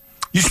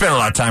 You spent a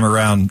lot of time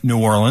around New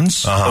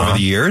Orleans over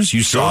the years.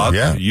 You saw it.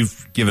 Yeah.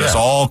 You've given us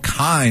all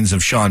kinds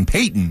of Sean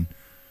Payton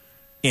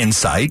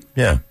insight.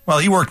 Yeah. Well,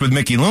 he worked with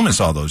Mickey Loomis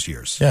all those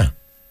years. Yeah.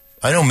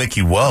 I know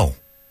Mickey well.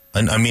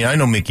 I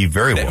know Mickey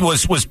very well.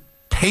 Was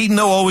Payton,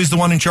 though, always the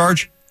one in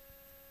charge?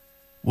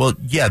 Well,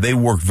 yeah, they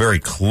work very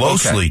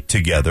closely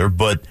together,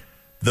 but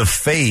the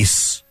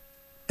face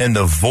and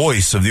the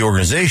voice of the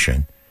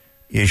organization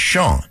is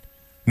Sean.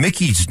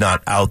 Mickey's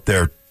not out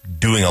there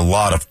doing a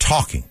lot of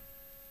talking.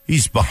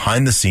 He's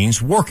behind the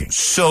scenes working.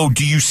 So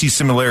do you see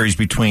similarities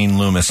between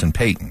Loomis and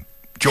Payton?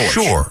 George?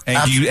 Sure.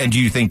 And do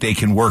you think they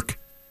can work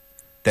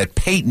that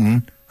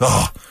Payton,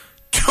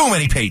 too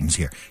many Paytons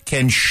here.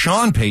 Can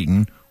Sean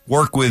Payton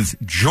work with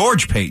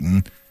George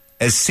Payton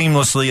as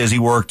seamlessly as he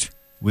worked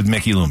with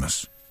Mickey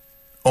Loomis?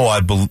 Oh,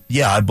 I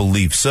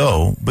believe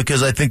so,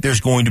 because I think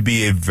there's going to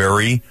be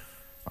the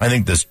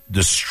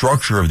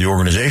structure of the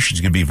organization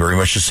is going to be very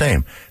much the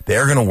same.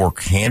 They're going to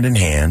work hand in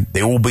hand.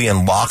 They will be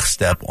in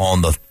lockstep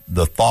on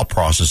the thought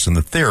process and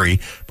the theory,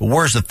 but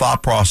where's the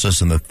thought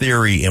process and the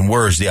theory, and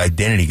where is the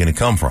identity going to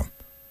come from?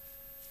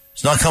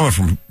 It's not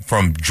coming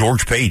from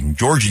George Payton.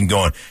 George is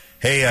going,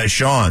 hey,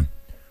 Sean,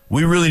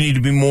 we really need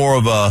to be more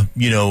of a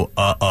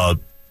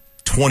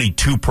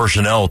 22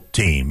 personnel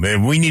team.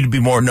 And we need to be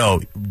more. No,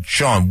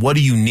 Sean, what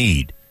do you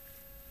need?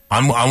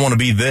 I want to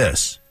be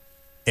this.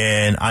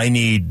 And I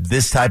need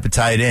this type of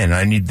tight end.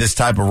 I need this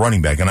type of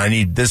running back. And I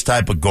need this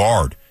type of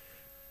guard.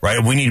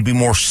 Right? We need to be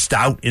more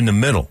stout in the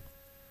middle.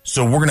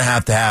 So we're going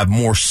to have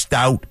more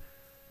stout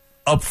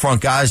up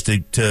front guys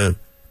to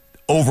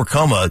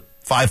overcome a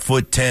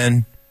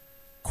 5'10"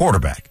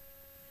 quarterback.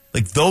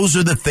 Like, those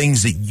are the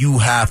things that you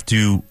have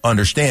to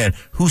understand.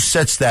 Who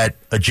sets that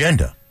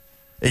agenda?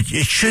 It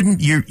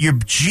shouldn't, your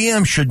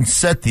GM shouldn't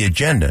set the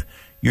agenda.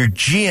 Your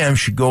GM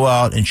should go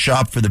out and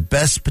shop for the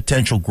best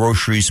potential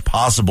groceries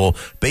possible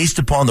based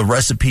upon the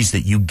recipes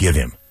that you give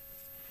him.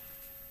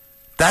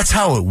 That's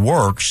how it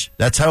works.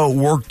 That's how it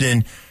worked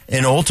and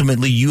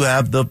ultimately you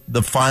have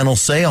the final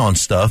say on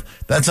stuff.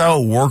 That's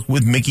how it worked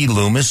with Mickey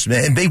Loomis,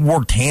 and they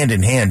worked hand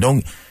in hand.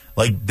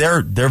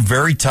 They're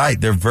very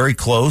tight. They're very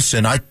close,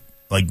 and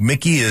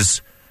Mickey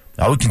is,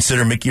 I would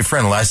consider Mickey a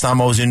friend. Last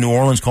time I was in New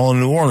Orleans calling a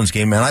New Orleans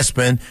game, man, I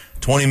spent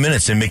 20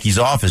 minutes in Mickey's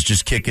office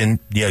just kick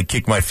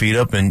my feet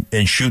up and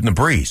shooting the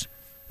breeze.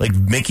 Like,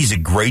 Mickey's a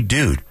great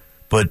dude,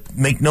 but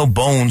make no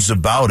bones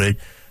about it.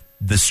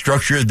 The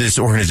structure of this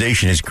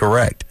organization is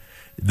correct.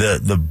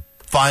 The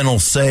final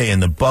say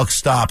and the buck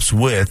stops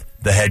with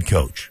the head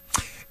coach.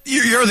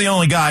 You're the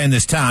only guy in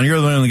this town.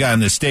 You're the only guy in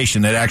this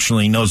station that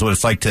actually knows what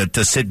it's like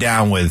to sit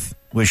down with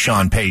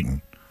Sean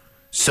Payton.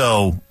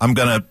 So I'm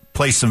going to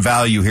place some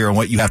value here on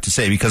what you have to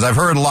say, because I've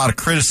heard a lot of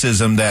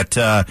criticism that,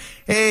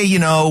 hey,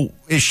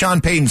 is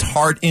Sean Payton's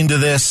heart into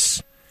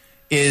this?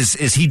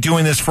 Is he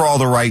doing this for all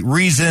the right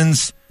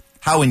reasons?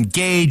 How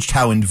engaged,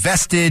 how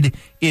invested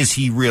is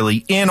he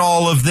really in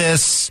all of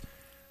this?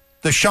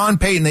 The Sean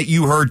Payton that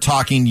you heard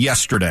talking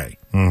yesterday,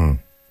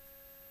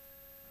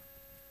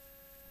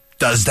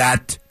 does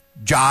that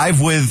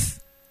jive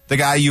with the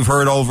guy you've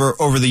heard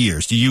over the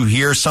years? Do you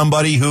hear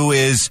somebody who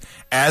is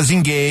as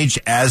engaged,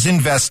 as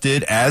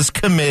invested, as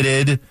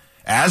committed,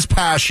 as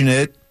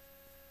passionate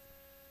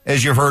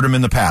as you've heard him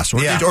in the past?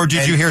 Or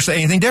did you hear say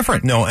anything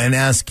different? No, and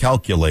as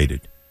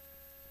calculated.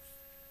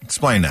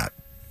 Explain that.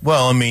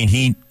 Well, I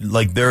mean,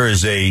 there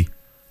is a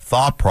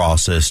thought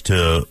process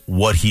to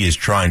what he is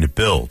trying to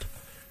build.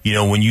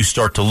 When you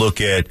start to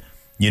look at,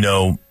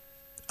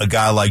 a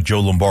guy like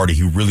Joe Lombardi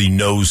who really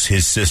knows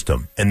his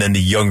system, and then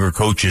the younger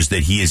coaches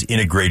that he is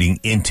integrating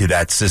into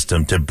that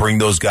system to bring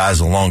those guys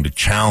along, to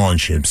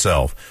challenge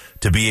himself,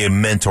 to be a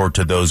mentor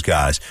to those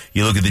guys.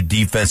 You look at the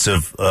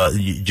defensive,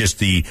 just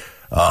the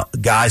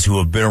guys who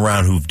have been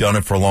around, who've done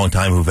it for a long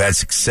time, who've had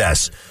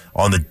success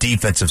on the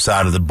defensive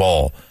side of the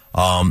ball.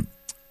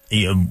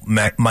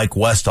 Mike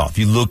Westhoff.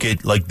 You look at,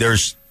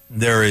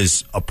 there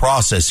is a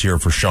process here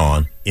for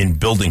Sean in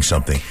building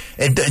something.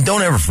 And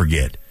don't ever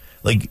forget,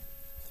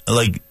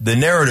 the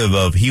narrative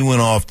of he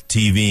went off the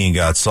TV and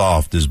got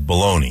soft is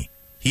baloney.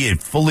 He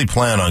had fully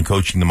planned on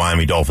coaching the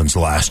Miami Dolphins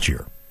last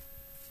year.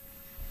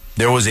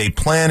 There was a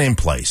plan in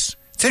place,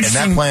 and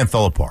that plan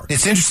fell apart.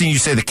 It's interesting you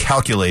say the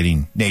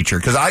calculating nature,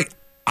 because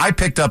I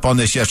picked up on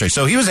this yesterday.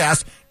 So he was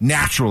asked,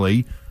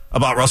 naturally,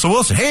 about Russell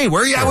Wilson. Hey,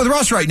 where are you at with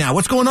Russ right now?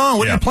 What's going on?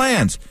 What are your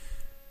plans?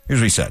 Here's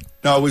what he said.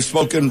 No, we've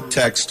spoken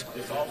text,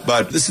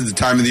 but this is the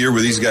time of the year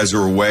where these guys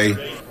are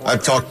away.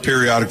 I've talked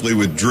periodically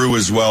with Drew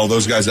as well.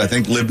 Those guys, I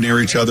think, live near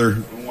each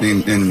other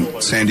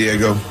in San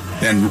Diego.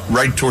 And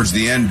right towards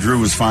the end, Drew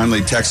was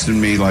finally texting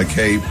me like,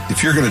 hey,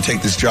 if you're going to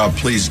take this job,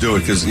 please do it,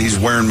 because he's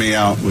wearing me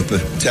out with the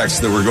texts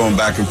that were going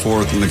back and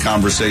forth and the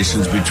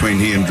conversations between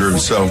he and Drew.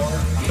 So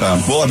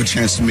we'll have a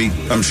chance to meet,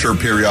 I'm sure,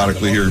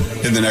 periodically here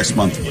in the next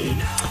month.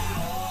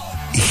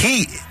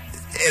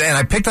 And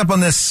I picked up on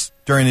this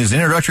during his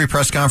introductory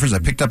press conference. I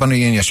picked up on it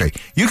again yesterday.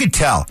 You could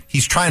tell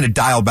he's trying to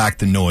dial back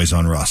the noise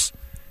on Russ.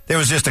 There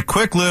was just a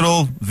quick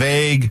little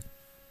vague,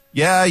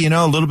 a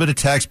little bit of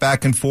text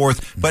back and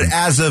forth. But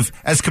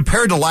as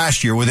compared to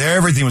last year, where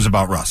everything was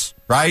about Russ,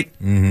 right?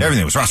 Mm-hmm.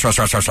 Everything was Russ.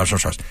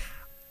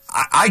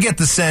 I get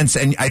the sense,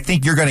 and I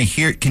think you're going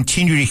to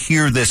continue to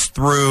hear this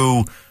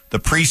through the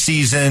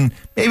preseason.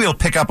 Maybe it'll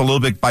pick up a little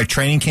bit by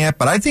training camp,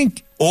 but I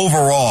think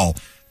overall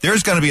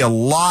there's going to be a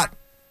lot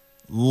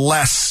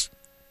less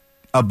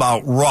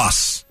about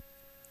Russ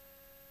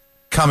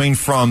coming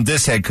from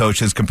this head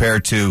coach as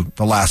compared to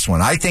the last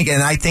one. I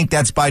think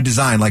that's by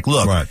design.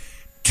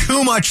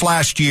 Too much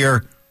last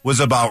year was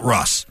about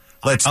Russ.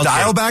 Let's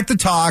dial back the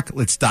talk.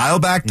 Let's dial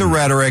back the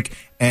rhetoric,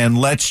 and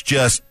let's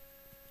just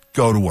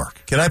go to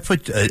work. Can I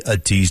put a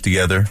tease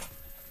together?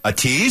 A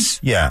tease?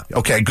 Yeah.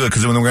 Okay, good,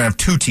 because we're going to have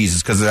two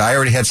teases, because I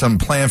already had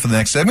something planned for the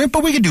next segment,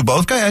 but we can do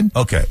both. Go ahead.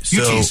 Okay.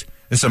 You tease.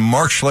 It's a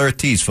Mark Schlereth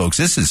tease, folks.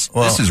 This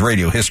is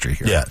radio history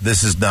here. Yeah,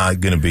 this is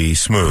not going to be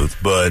smooth,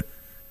 but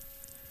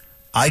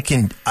I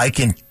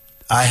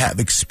have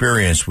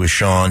experience with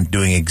Sean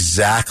doing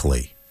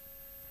exactly,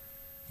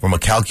 from a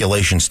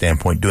calculation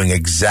standpoint, doing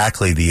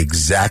exactly the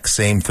exact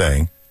same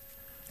thing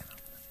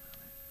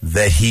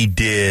that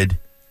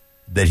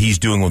he's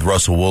doing with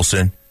Russell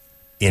Wilson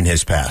in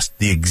his past.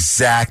 The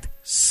exact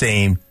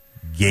same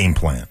game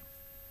plan.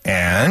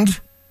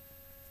 And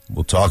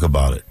we'll talk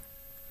about it.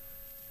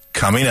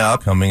 Coming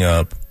up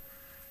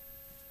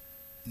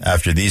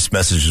after these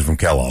messages from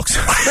Kellogg's.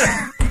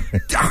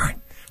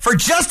 Darn. For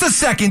just a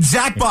second,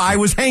 Zach By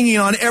was hanging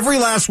on every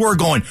last word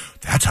going,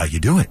 that's how you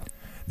do it.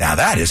 Now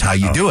that is how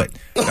you do it.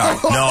 If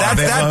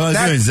I was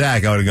doing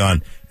Zach, I would have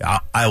gone,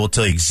 I will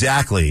tell you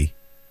exactly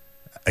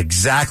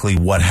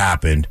what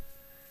happened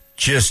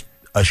just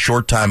a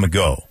short time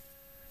ago.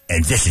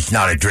 And this is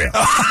not a drill.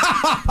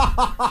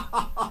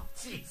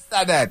 Jeez,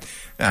 not that.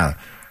 All right.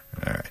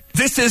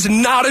 This is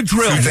not a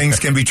drill. Two things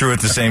can be true at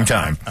the same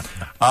time.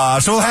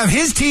 So we'll have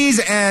his tease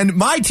and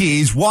my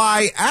tease.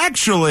 Why,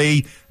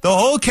 actually, the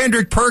whole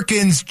Kendrick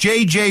Perkins,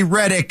 J.J.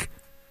 Redick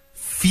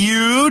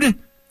feud,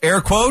 air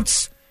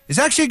quotes, is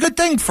actually a good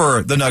thing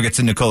for the Nuggets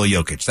and Nikola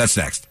Jokic. That's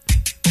next.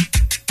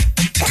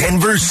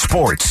 Denver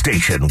Sports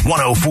Station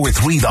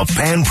 104.3 The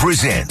Fan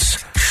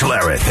presents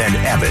Schlereth and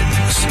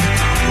Evans.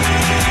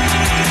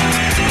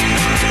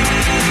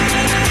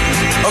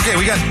 Okay,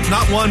 we got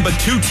not one but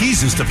two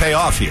teases to pay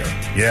off here.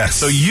 Yes.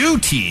 So you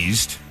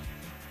teased.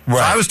 Right.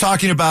 So I was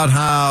talking about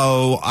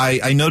how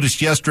I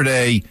noticed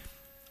yesterday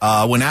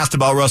when asked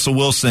about Russell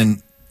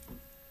Wilson,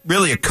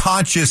 really a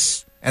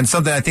conscious and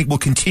something I think we'll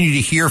continue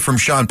to hear from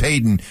Sean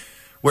Payton,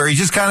 where he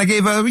just kind of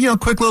gave a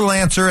quick little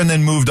answer and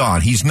then moved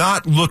on. He's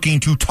not looking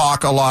to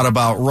talk a lot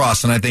about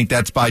Russ, and I think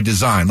that's by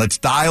design. Let's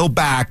dial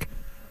back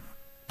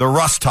the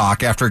Russ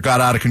talk after it got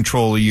out of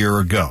control a year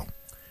ago.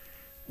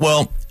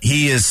 Well,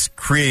 he is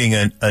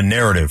creating a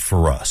narrative for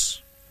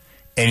Russ.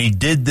 And he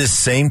did this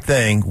same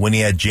thing when he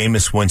had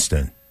Jameis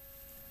Winston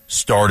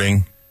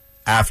starting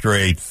after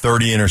a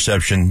 30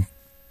 interception,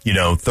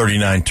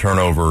 39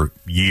 turnover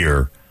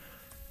year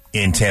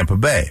in Tampa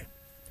Bay.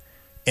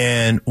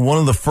 And one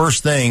of the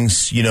first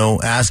things,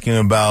 asking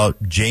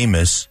about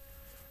Jameis,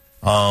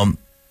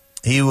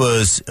 he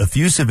was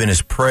effusive in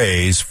his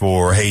praise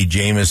for, hey,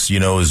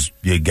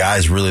 Jameis,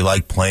 guys really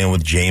like playing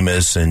with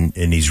Jameis,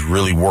 and he's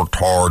really worked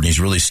hard and he's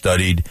really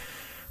studied.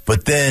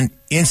 But then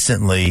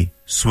instantly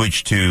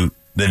switched to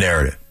the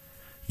narrative.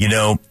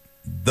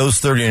 Those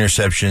 30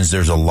 interceptions,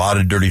 there's a lot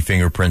of dirty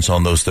fingerprints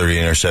on those 30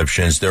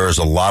 interceptions. There is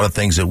a lot of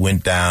things that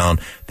went down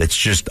that's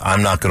just,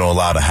 I'm not going to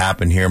allow to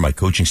happen here. My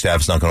coaching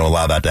staff is not going to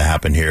allow that to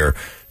happen here.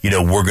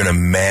 We're going to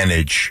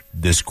manage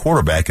this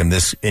quarterback, and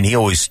he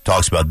always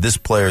talks about this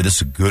player. This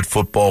is a good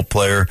football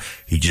player.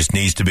 He just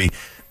needs to be,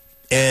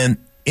 and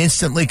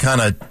instantly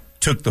kind of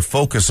took the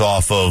focus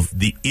off of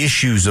the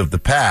issues of the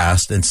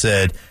past and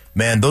said,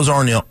 man, those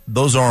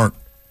aren't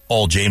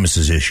all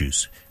Jameis's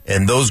issues.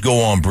 And those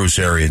go on Bruce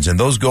Arians, and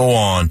those go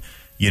on,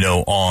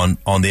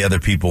 on the other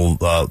people,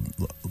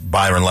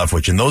 Byron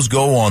Leftwich, and those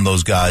go on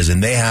those guys,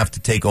 and they have to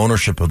take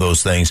ownership of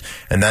those things,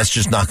 and that's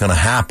just not going to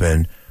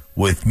happen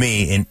with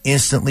me, and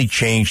instantly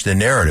change the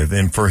narrative.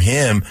 And for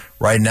him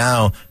right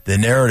now, the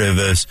narrative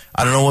is,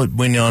 I don't know what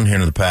went on here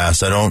in the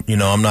past. I don't,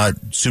 I'm not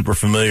super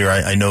familiar.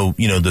 I know,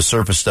 the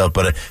surface stuff,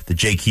 but the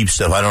Jake Heap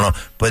stuff, I don't know.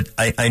 But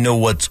I know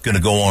what's going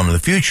to go on in the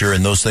future,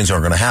 and those things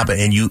aren't going to happen.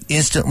 And you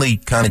instantly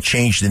kind of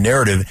change the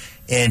narrative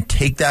and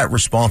take that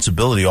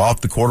responsibility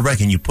off the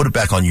quarterback, and you put it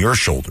back on your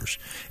shoulders.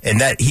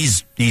 And that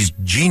he's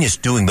genius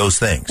doing those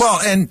things. Well,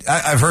 and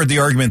I've heard the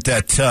argument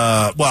that,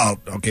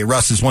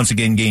 Russ is once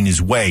again getting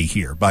his way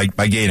here by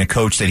getting a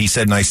coach that he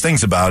said nice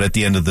things about at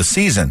the end of the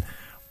season.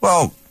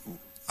 Well,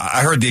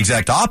 I heard the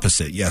exact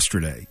opposite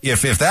yesterday.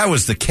 If that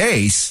was the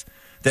case,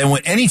 then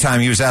anytime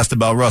he was asked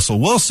about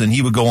Russell Wilson,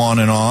 he would go on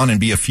and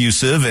be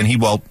effusive, and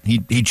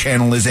he'd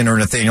channel his inner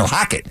Nathaniel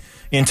Hackett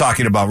in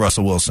talking about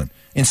Russell Wilson.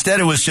 Instead,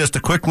 it was just a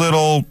quick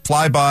little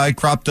flyby,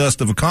 crop dust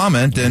of a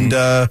comment, and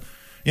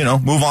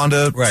move on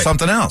to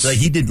something else. Like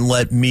he didn't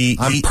let me.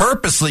 I'm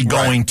purposely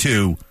going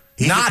to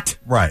not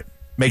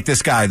make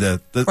this guy the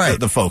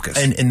focus,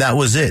 and that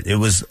was it. It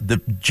was the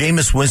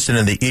Jameis Winston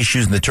and the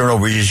issues and the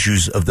turnover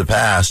issues of the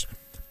past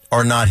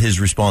are not his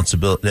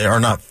responsibility. They are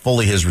not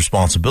fully his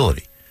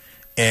responsibility,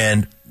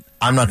 and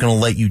I'm not going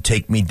to let you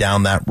take me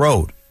down that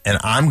road. And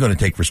I'm going to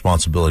take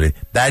responsibility.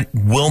 That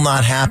will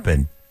not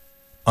happen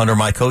under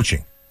my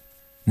coaching.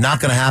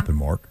 Not going to happen,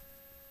 Mark.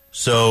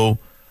 So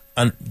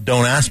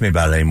don't ask me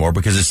about it anymore,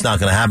 because it's not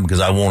going to happen, because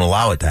I won't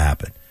allow it to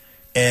happen.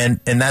 And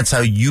that's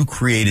how you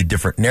create a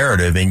different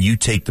narrative, and you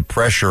take the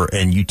pressure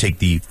and you take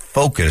the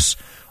focus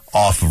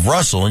off of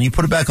Russell and you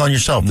put it back on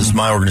yourself. This is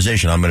my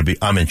organization.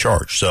 I'm in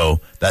charge.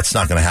 So that's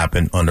not going to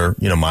happen under,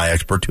 my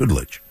expert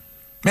tutelage.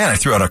 Man, I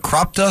threw out a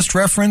crop dust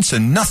reference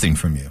and nothing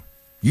from you.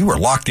 You were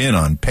locked in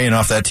on paying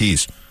off that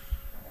tease.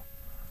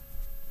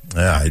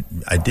 Yeah,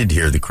 I did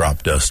hear the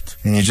crop dust.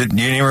 And you didn't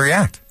even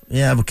react.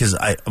 Yeah, because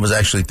I was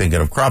actually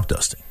thinking of crop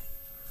dusting,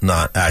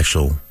 not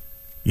actual,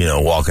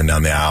 walking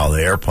down the aisle of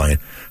the airplane.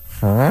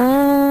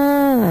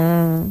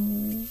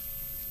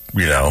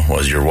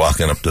 As you're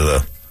walking up to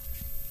the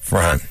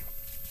front.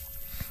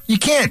 You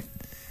can't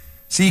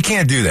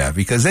do that,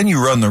 because then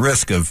you run the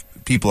risk of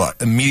people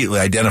immediately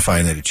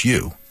identifying that it's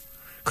you.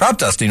 Crop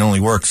dusting only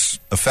works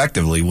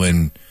effectively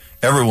when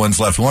everyone's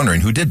left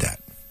wondering who did that.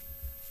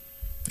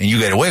 And you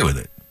get away with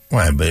it.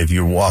 Right, but if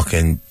you're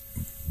walking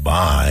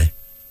by,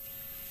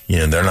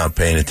 they're not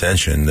paying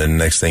attention, then the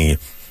next thing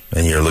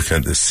you're looking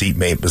at the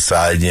seatmate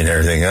beside you and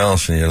everything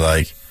else, and you're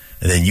like,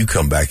 and then you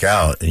come back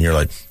out and you're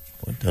like,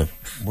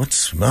 what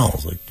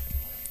smells? Like,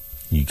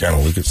 you kind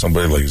of look at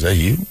somebody like, is that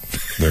you?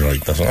 They're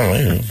like, that's not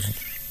me.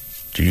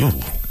 It's you.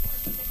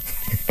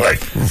 Like,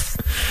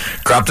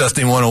 Crop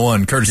Dusting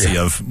 101, courtesy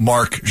of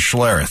Mark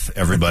Schlereth,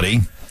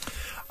 everybody.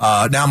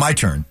 Now my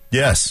turn.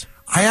 Yes.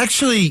 I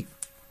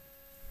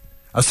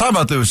was talking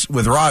about this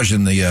with Raj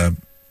in the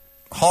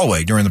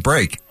hallway during the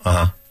break.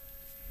 Uh-huh.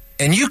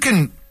 And you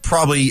can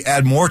probably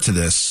add more to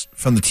this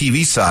from the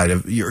TV side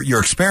of your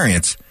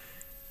experience.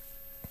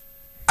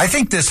 I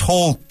think this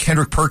whole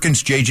Kendrick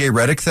Perkins, J.J.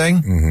 Redick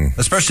thing,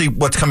 especially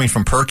what's coming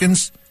from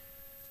Perkins,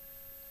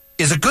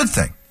 is a good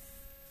thing.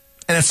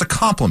 And it's a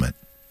compliment.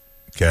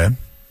 Okay?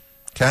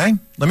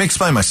 Let me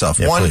explain myself.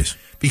 Yeah, One, please.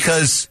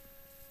 Because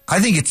I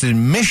think it's an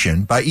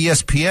admission by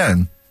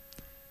ESPN.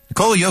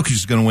 Nikola Jokic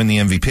is going to win the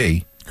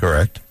MVP.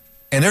 Correct.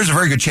 and there's a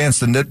very good chance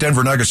the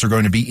Denver Nuggets are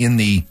going to be in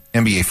the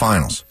NBA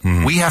Finals.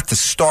 Mm-hmm. We have to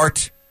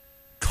start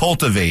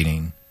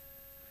cultivating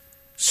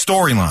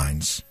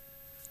storylines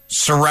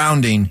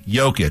surrounding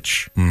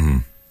Jokic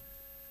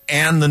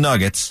and the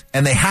Nuggets,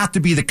 and they have to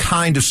be the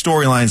kind of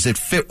storylines that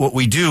fit what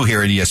we do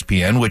here at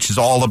ESPN, which is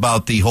all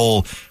about the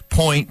whole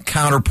point,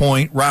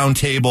 counterpoint, round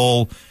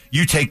table.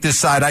 You take this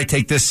side, I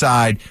take this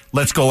side.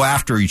 Let's go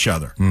after each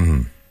other.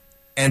 Mm-hmm.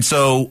 And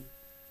so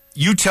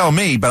you tell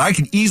me, but I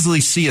can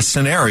easily see a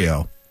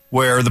scenario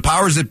where the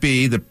powers that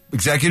be, the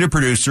executive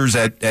producers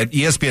at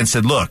ESPN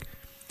said, look,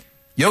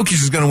 Jokic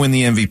is going to win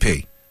the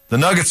MVP. The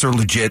Nuggets are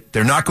legit.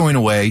 They're not going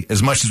away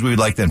as much as we would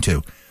like them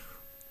to.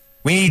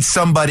 We need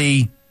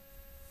somebody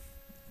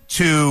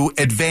to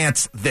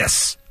advance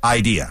this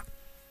idea.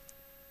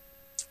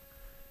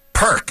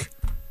 Perk,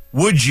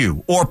 would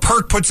you? Or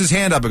Perk puts his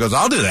hand up and goes,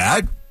 I'll do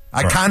that.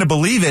 I kind of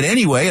believe it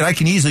anyway, and I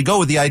can easily go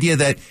with the idea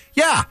that,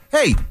 yeah,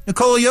 hey,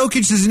 Nikola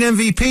Jokic is an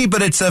MVP,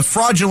 but it's a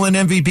fraudulent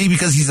MVP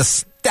because he's a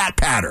stat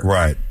patter.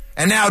 Right.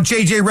 And now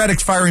J.J.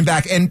 Redick's firing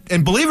back. And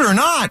believe it or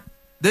not,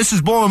 this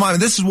is blowing my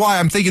mind. This is why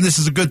I'm thinking this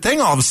is a good thing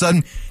all of a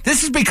sudden.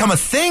 This has become a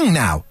thing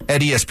now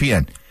at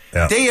ESPN.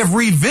 Yeah. They have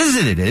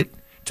revisited it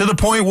to the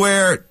point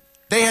where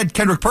they had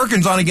Kendrick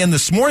Perkins on again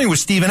this morning with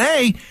Stephen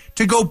A.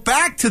 to go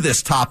back to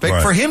this topic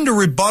for him to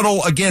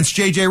rebuttal against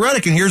J.J.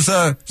 Redick. And here's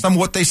some of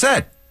what they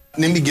said.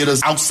 Let me get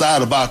us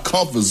outside of our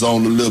comfort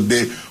zone a little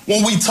bit.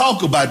 When we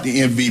talk about the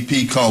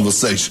MVP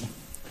conversation,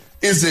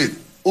 is it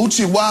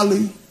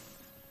Uchiwali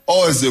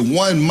or is it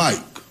one Mike?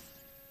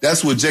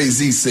 That's what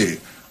Jay-Z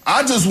said.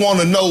 I just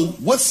want to know,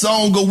 what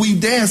song are we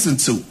dancing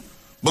to?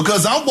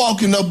 Because I'm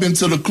walking up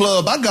into the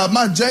club, I got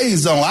my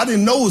J's on. I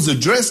didn't know it was a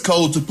dress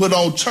code to put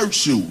on church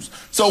shoes.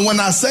 So when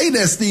I say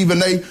that,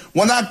 Stephen A.,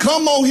 when I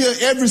come on here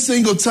every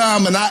single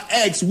time and I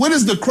ask, what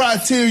is the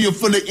criteria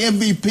for the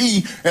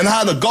MVP and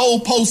how the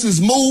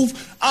goalposts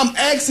move, I'm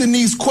asking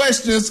these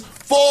questions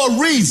for a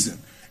reason.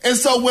 And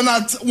so when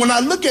I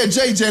look at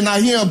JJ and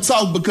I hear him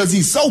talk, because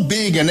he's so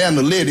big in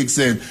analytics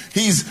and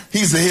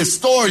he's a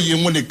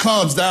historian when it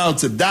comes down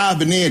to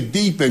diving in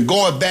deep and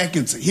going back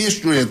into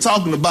history and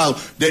talking about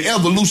the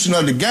evolution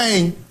of the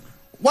game,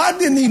 why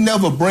didn't he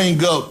never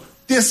bring up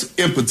this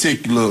in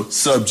particular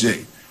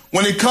subject?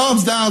 When it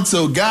comes down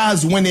to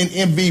guys winning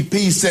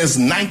MVP since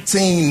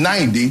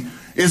 1990,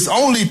 it's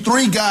only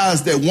 3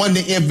 guys that won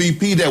the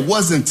MVP that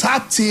wasn't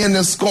top 10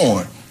 in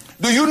scoring.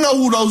 Do you know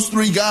who those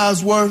 3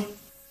 guys were?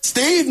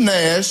 Steve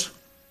Nash,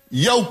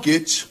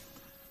 Jokic,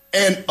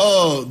 and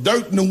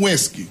Dirk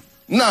Nowitzki.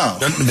 Now,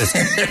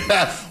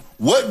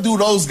 what do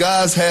those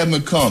guys have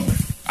in common?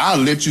 I'll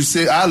let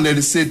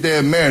it sit there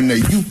and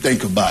marinate. You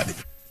think about it.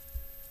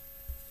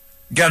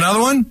 Got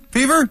another one,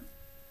 Fever?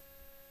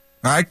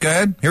 All right, go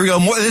ahead. Here we go.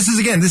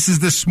 This is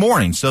this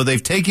morning. So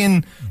they've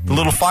taken the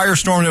little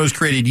firestorm that was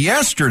created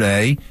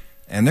yesterday,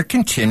 and they're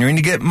continuing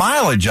to get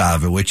mileage out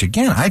of it, which,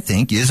 again, I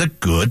think is a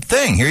good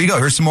thing. Here you go.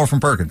 Here's some more from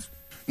Perkins.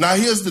 Now,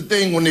 here's the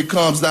thing when it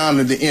comes down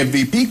to the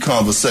MVP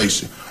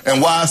conversation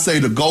and why I say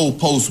the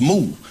goalpost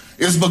move.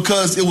 It's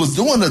because it was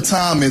during a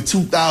time in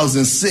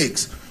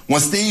 2006 when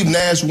Steve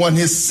Nash won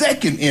his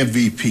second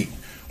MVP,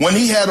 when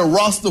he had a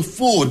roster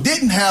full,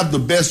 didn't have the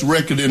best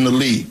record in the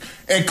league,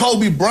 and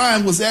Kobe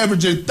Bryant was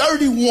averaging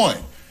 31.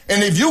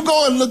 And if you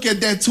go and look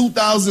at that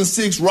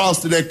 2006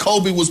 roster that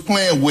Kobe was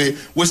playing with,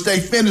 which they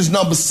finished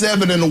number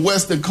 7 in the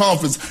Western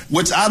Conference,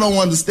 which I don't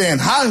understand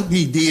how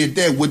he did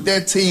that with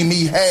that team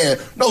he had.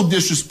 No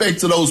disrespect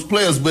to those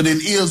players, but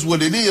it is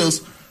what it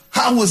is.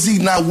 How was he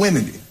not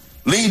winning it?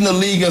 Leading the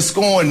league in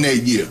scoring that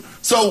year.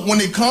 So when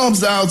it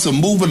comes down to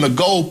moving the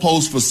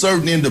goalposts for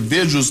certain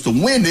individuals to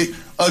win it,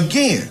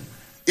 again,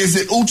 is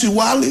it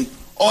Uchiwali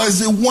or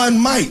is it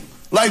one Mike?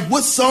 Like,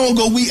 what song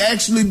are we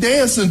actually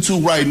dancing to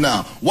right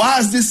now? Why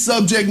is this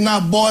subject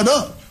not brought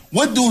up?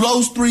 What do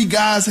those 3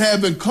 guys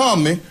have in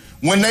common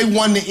when they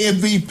won the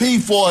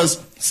MVP for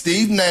us?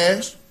 Steve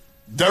Nash,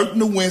 Dirk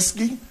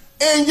Nowitzki,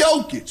 and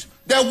Jokic.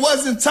 That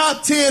wasn't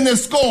top 10 in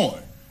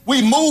scoring.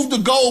 We moved the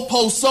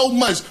goalpost so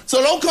much.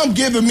 So don't come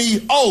giving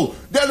me,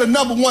 they're the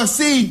number 1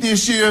 seed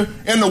this year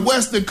in the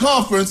Western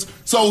Conference,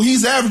 so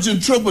he's averaging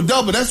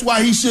triple-double. That's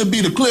why he should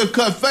be the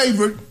clear-cut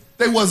favorite.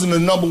 They wasn't the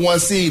number 1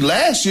 seed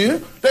last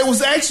year. They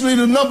was actually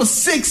the number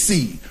 6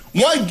 seed.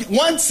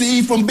 One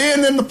seed from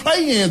being in the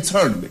play-in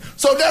tournament.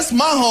 So that's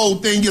my whole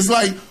thing. Is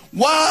like,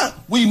 why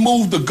we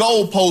move the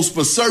goalposts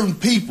for certain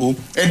people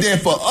and then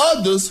for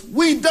others,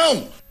 we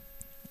don't.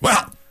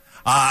 Well,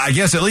 I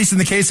guess at least in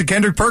the case of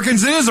Kendrick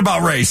Perkins, it is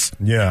about race.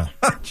 Yeah.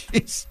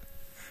 Jeez.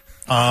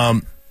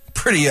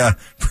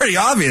 Pretty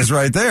obvious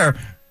right there.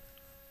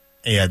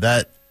 Yeah,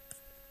 that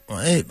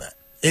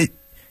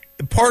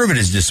part of it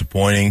is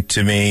disappointing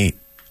to me.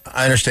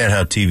 I understand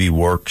how TV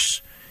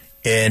works,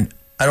 and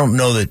I don't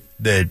know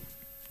that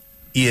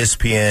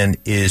ESPN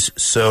is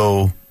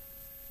so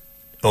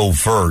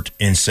overt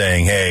in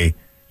saying, hey,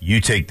 you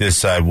take this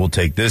side, we'll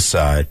take this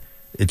side.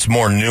 It's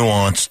more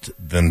nuanced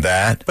than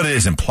that. But it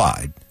is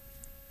implied.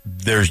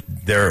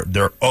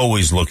 They're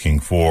always looking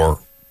for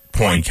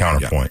point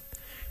counterpoint.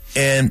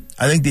 Yeah. And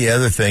I think the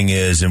other thing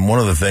is, and one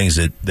of the things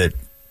that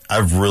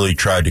I've really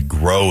tried to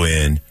grow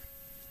in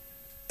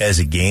as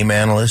a game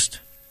analyst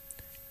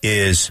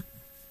is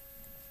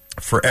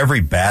for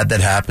every bad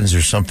that happens,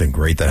 there's something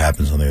great that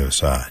happens on the other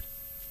side.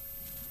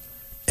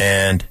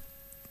 And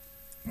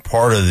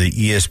part of the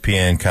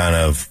ESPN kind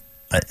of,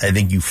 I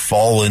think you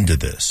fall into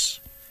this.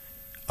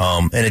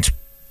 And it's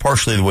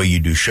partially the way you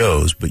do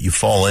shows, but you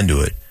fall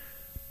into it.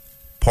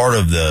 Part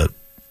of the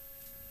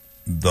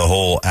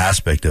whole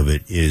aspect of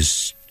it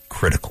is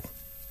critical.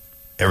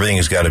 Everything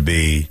has got to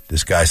be,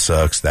 this guy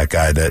sucks,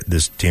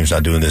 this team's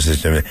not doing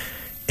this.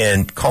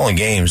 And calling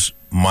games,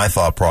 my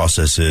thought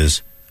process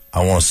is,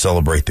 I want to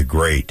celebrate the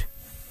great.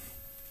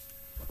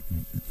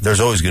 There's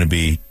always going to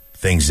be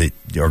things that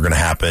are going to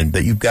happen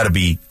that you've got to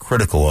be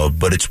critical of,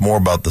 but it's more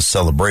about the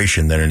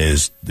celebration than it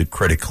is the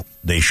critical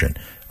nation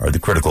or the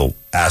critical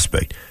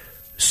aspect.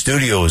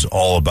 Studio is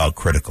all about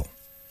critical.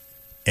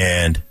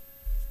 And,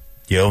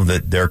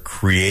 that they're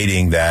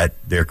creating that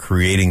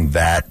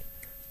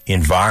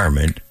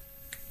environment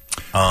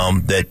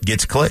that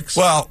gets clicks.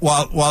 Well,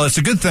 while it's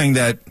a good thing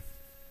I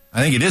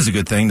think it is a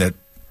good thing that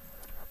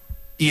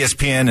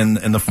ESPN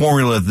and the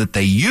formula that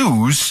they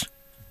use,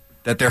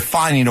 that they're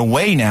finding a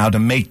way now to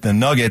make the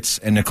Nuggets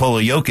and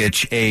Nikola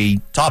Jokic a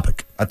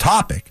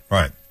topic.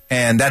 Right.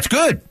 And that's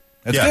good.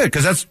 That's good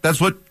because that's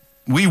what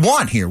we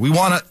want here. We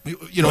want to,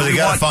 Well, they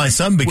got to find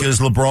something because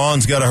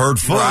LeBron's got a hurt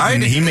foot, right?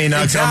 And he may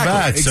not come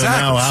back. So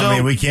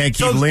now, we can't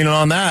keep leaning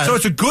on that. So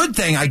it's a good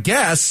thing, I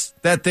guess,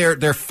 that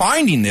they're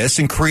finding this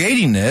and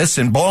creating this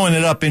and blowing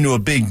it up into a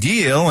big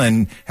deal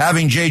and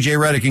having J.J.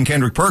 Redick and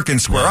Kendrick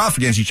Perkins square off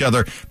against each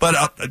other. But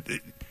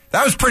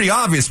that was pretty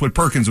obvious what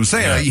Perkins was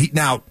saying.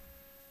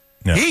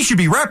 He should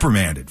be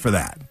reprimanded for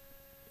that.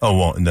 Oh,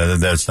 well,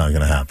 that's not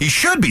going to happen. He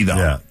should be, though.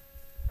 Yeah.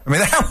 I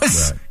mean, that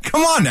was,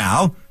 come on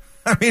now.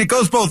 I mean, it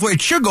goes both ways.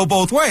 It should go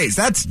both ways.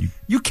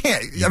 You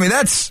can't, I mean,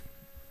 that's.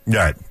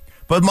 Right.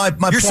 But my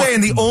You're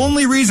saying the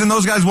only reason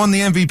those guys won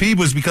the MVP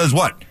was because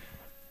what?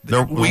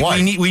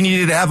 We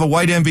needed to have a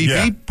white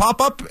MVP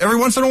pop up every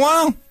once in a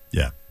while?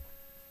 Yeah.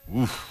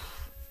 Oof.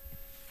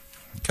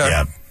 Okay.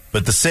 Yeah.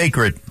 But the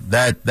sacred,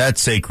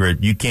 that's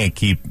sacred. You can't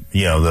keep,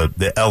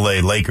 the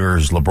LA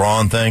Lakers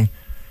LeBron thing.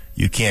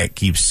 You can't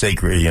keep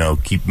sacred,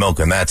 keep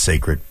milking that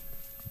sacred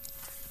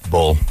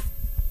bull.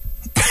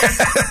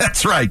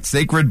 That's right,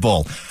 sacred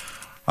bull.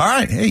 All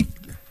right, hey,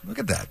 look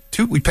at that.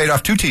 We paid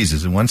off 2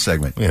 teases in one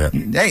segment. Yeah.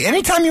 Hey,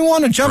 anytime you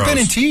want to jump in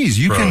and tease,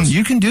 you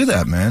can do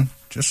that, man.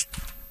 Just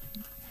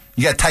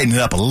you got to tighten it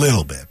up a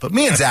little bit. But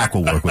me and Zach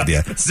will work with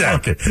you.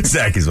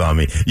 Zach is on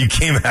me. You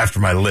came after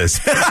my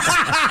list.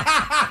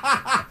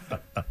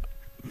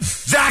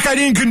 Zach, I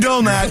didn't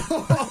condone that.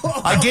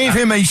 I gave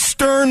him a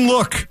stern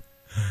look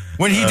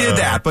when he did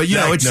that, but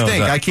it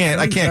stinks. I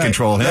can't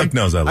control him. Zach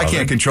knows I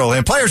can't control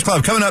him. Players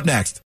Club coming up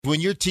next. When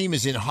your team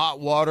is in hot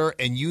water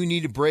and you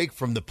need a break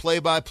from the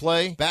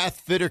play-by-play, Bath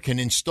Fitter can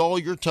install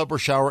your tub or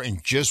shower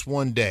in just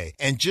one day.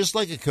 And just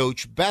like a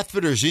coach, Bath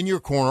Fitter is in your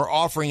corner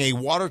offering a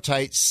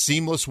watertight,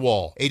 seamless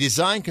wall. A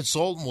design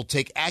consultant will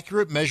take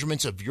accurate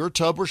measurements of your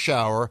tub or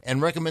shower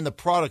and recommend the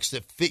products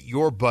that fit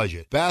your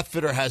budget. Bath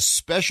Fitter has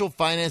special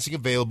financing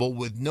available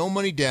with no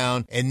money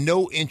down and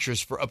no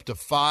interest for up to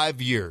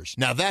 5 years.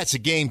 Now that's a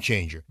game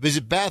changer.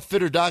 Visit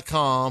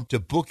bathfitter.com to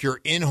book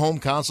your in-home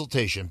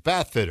consultation.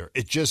 Bath Fitter,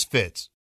 it just fits.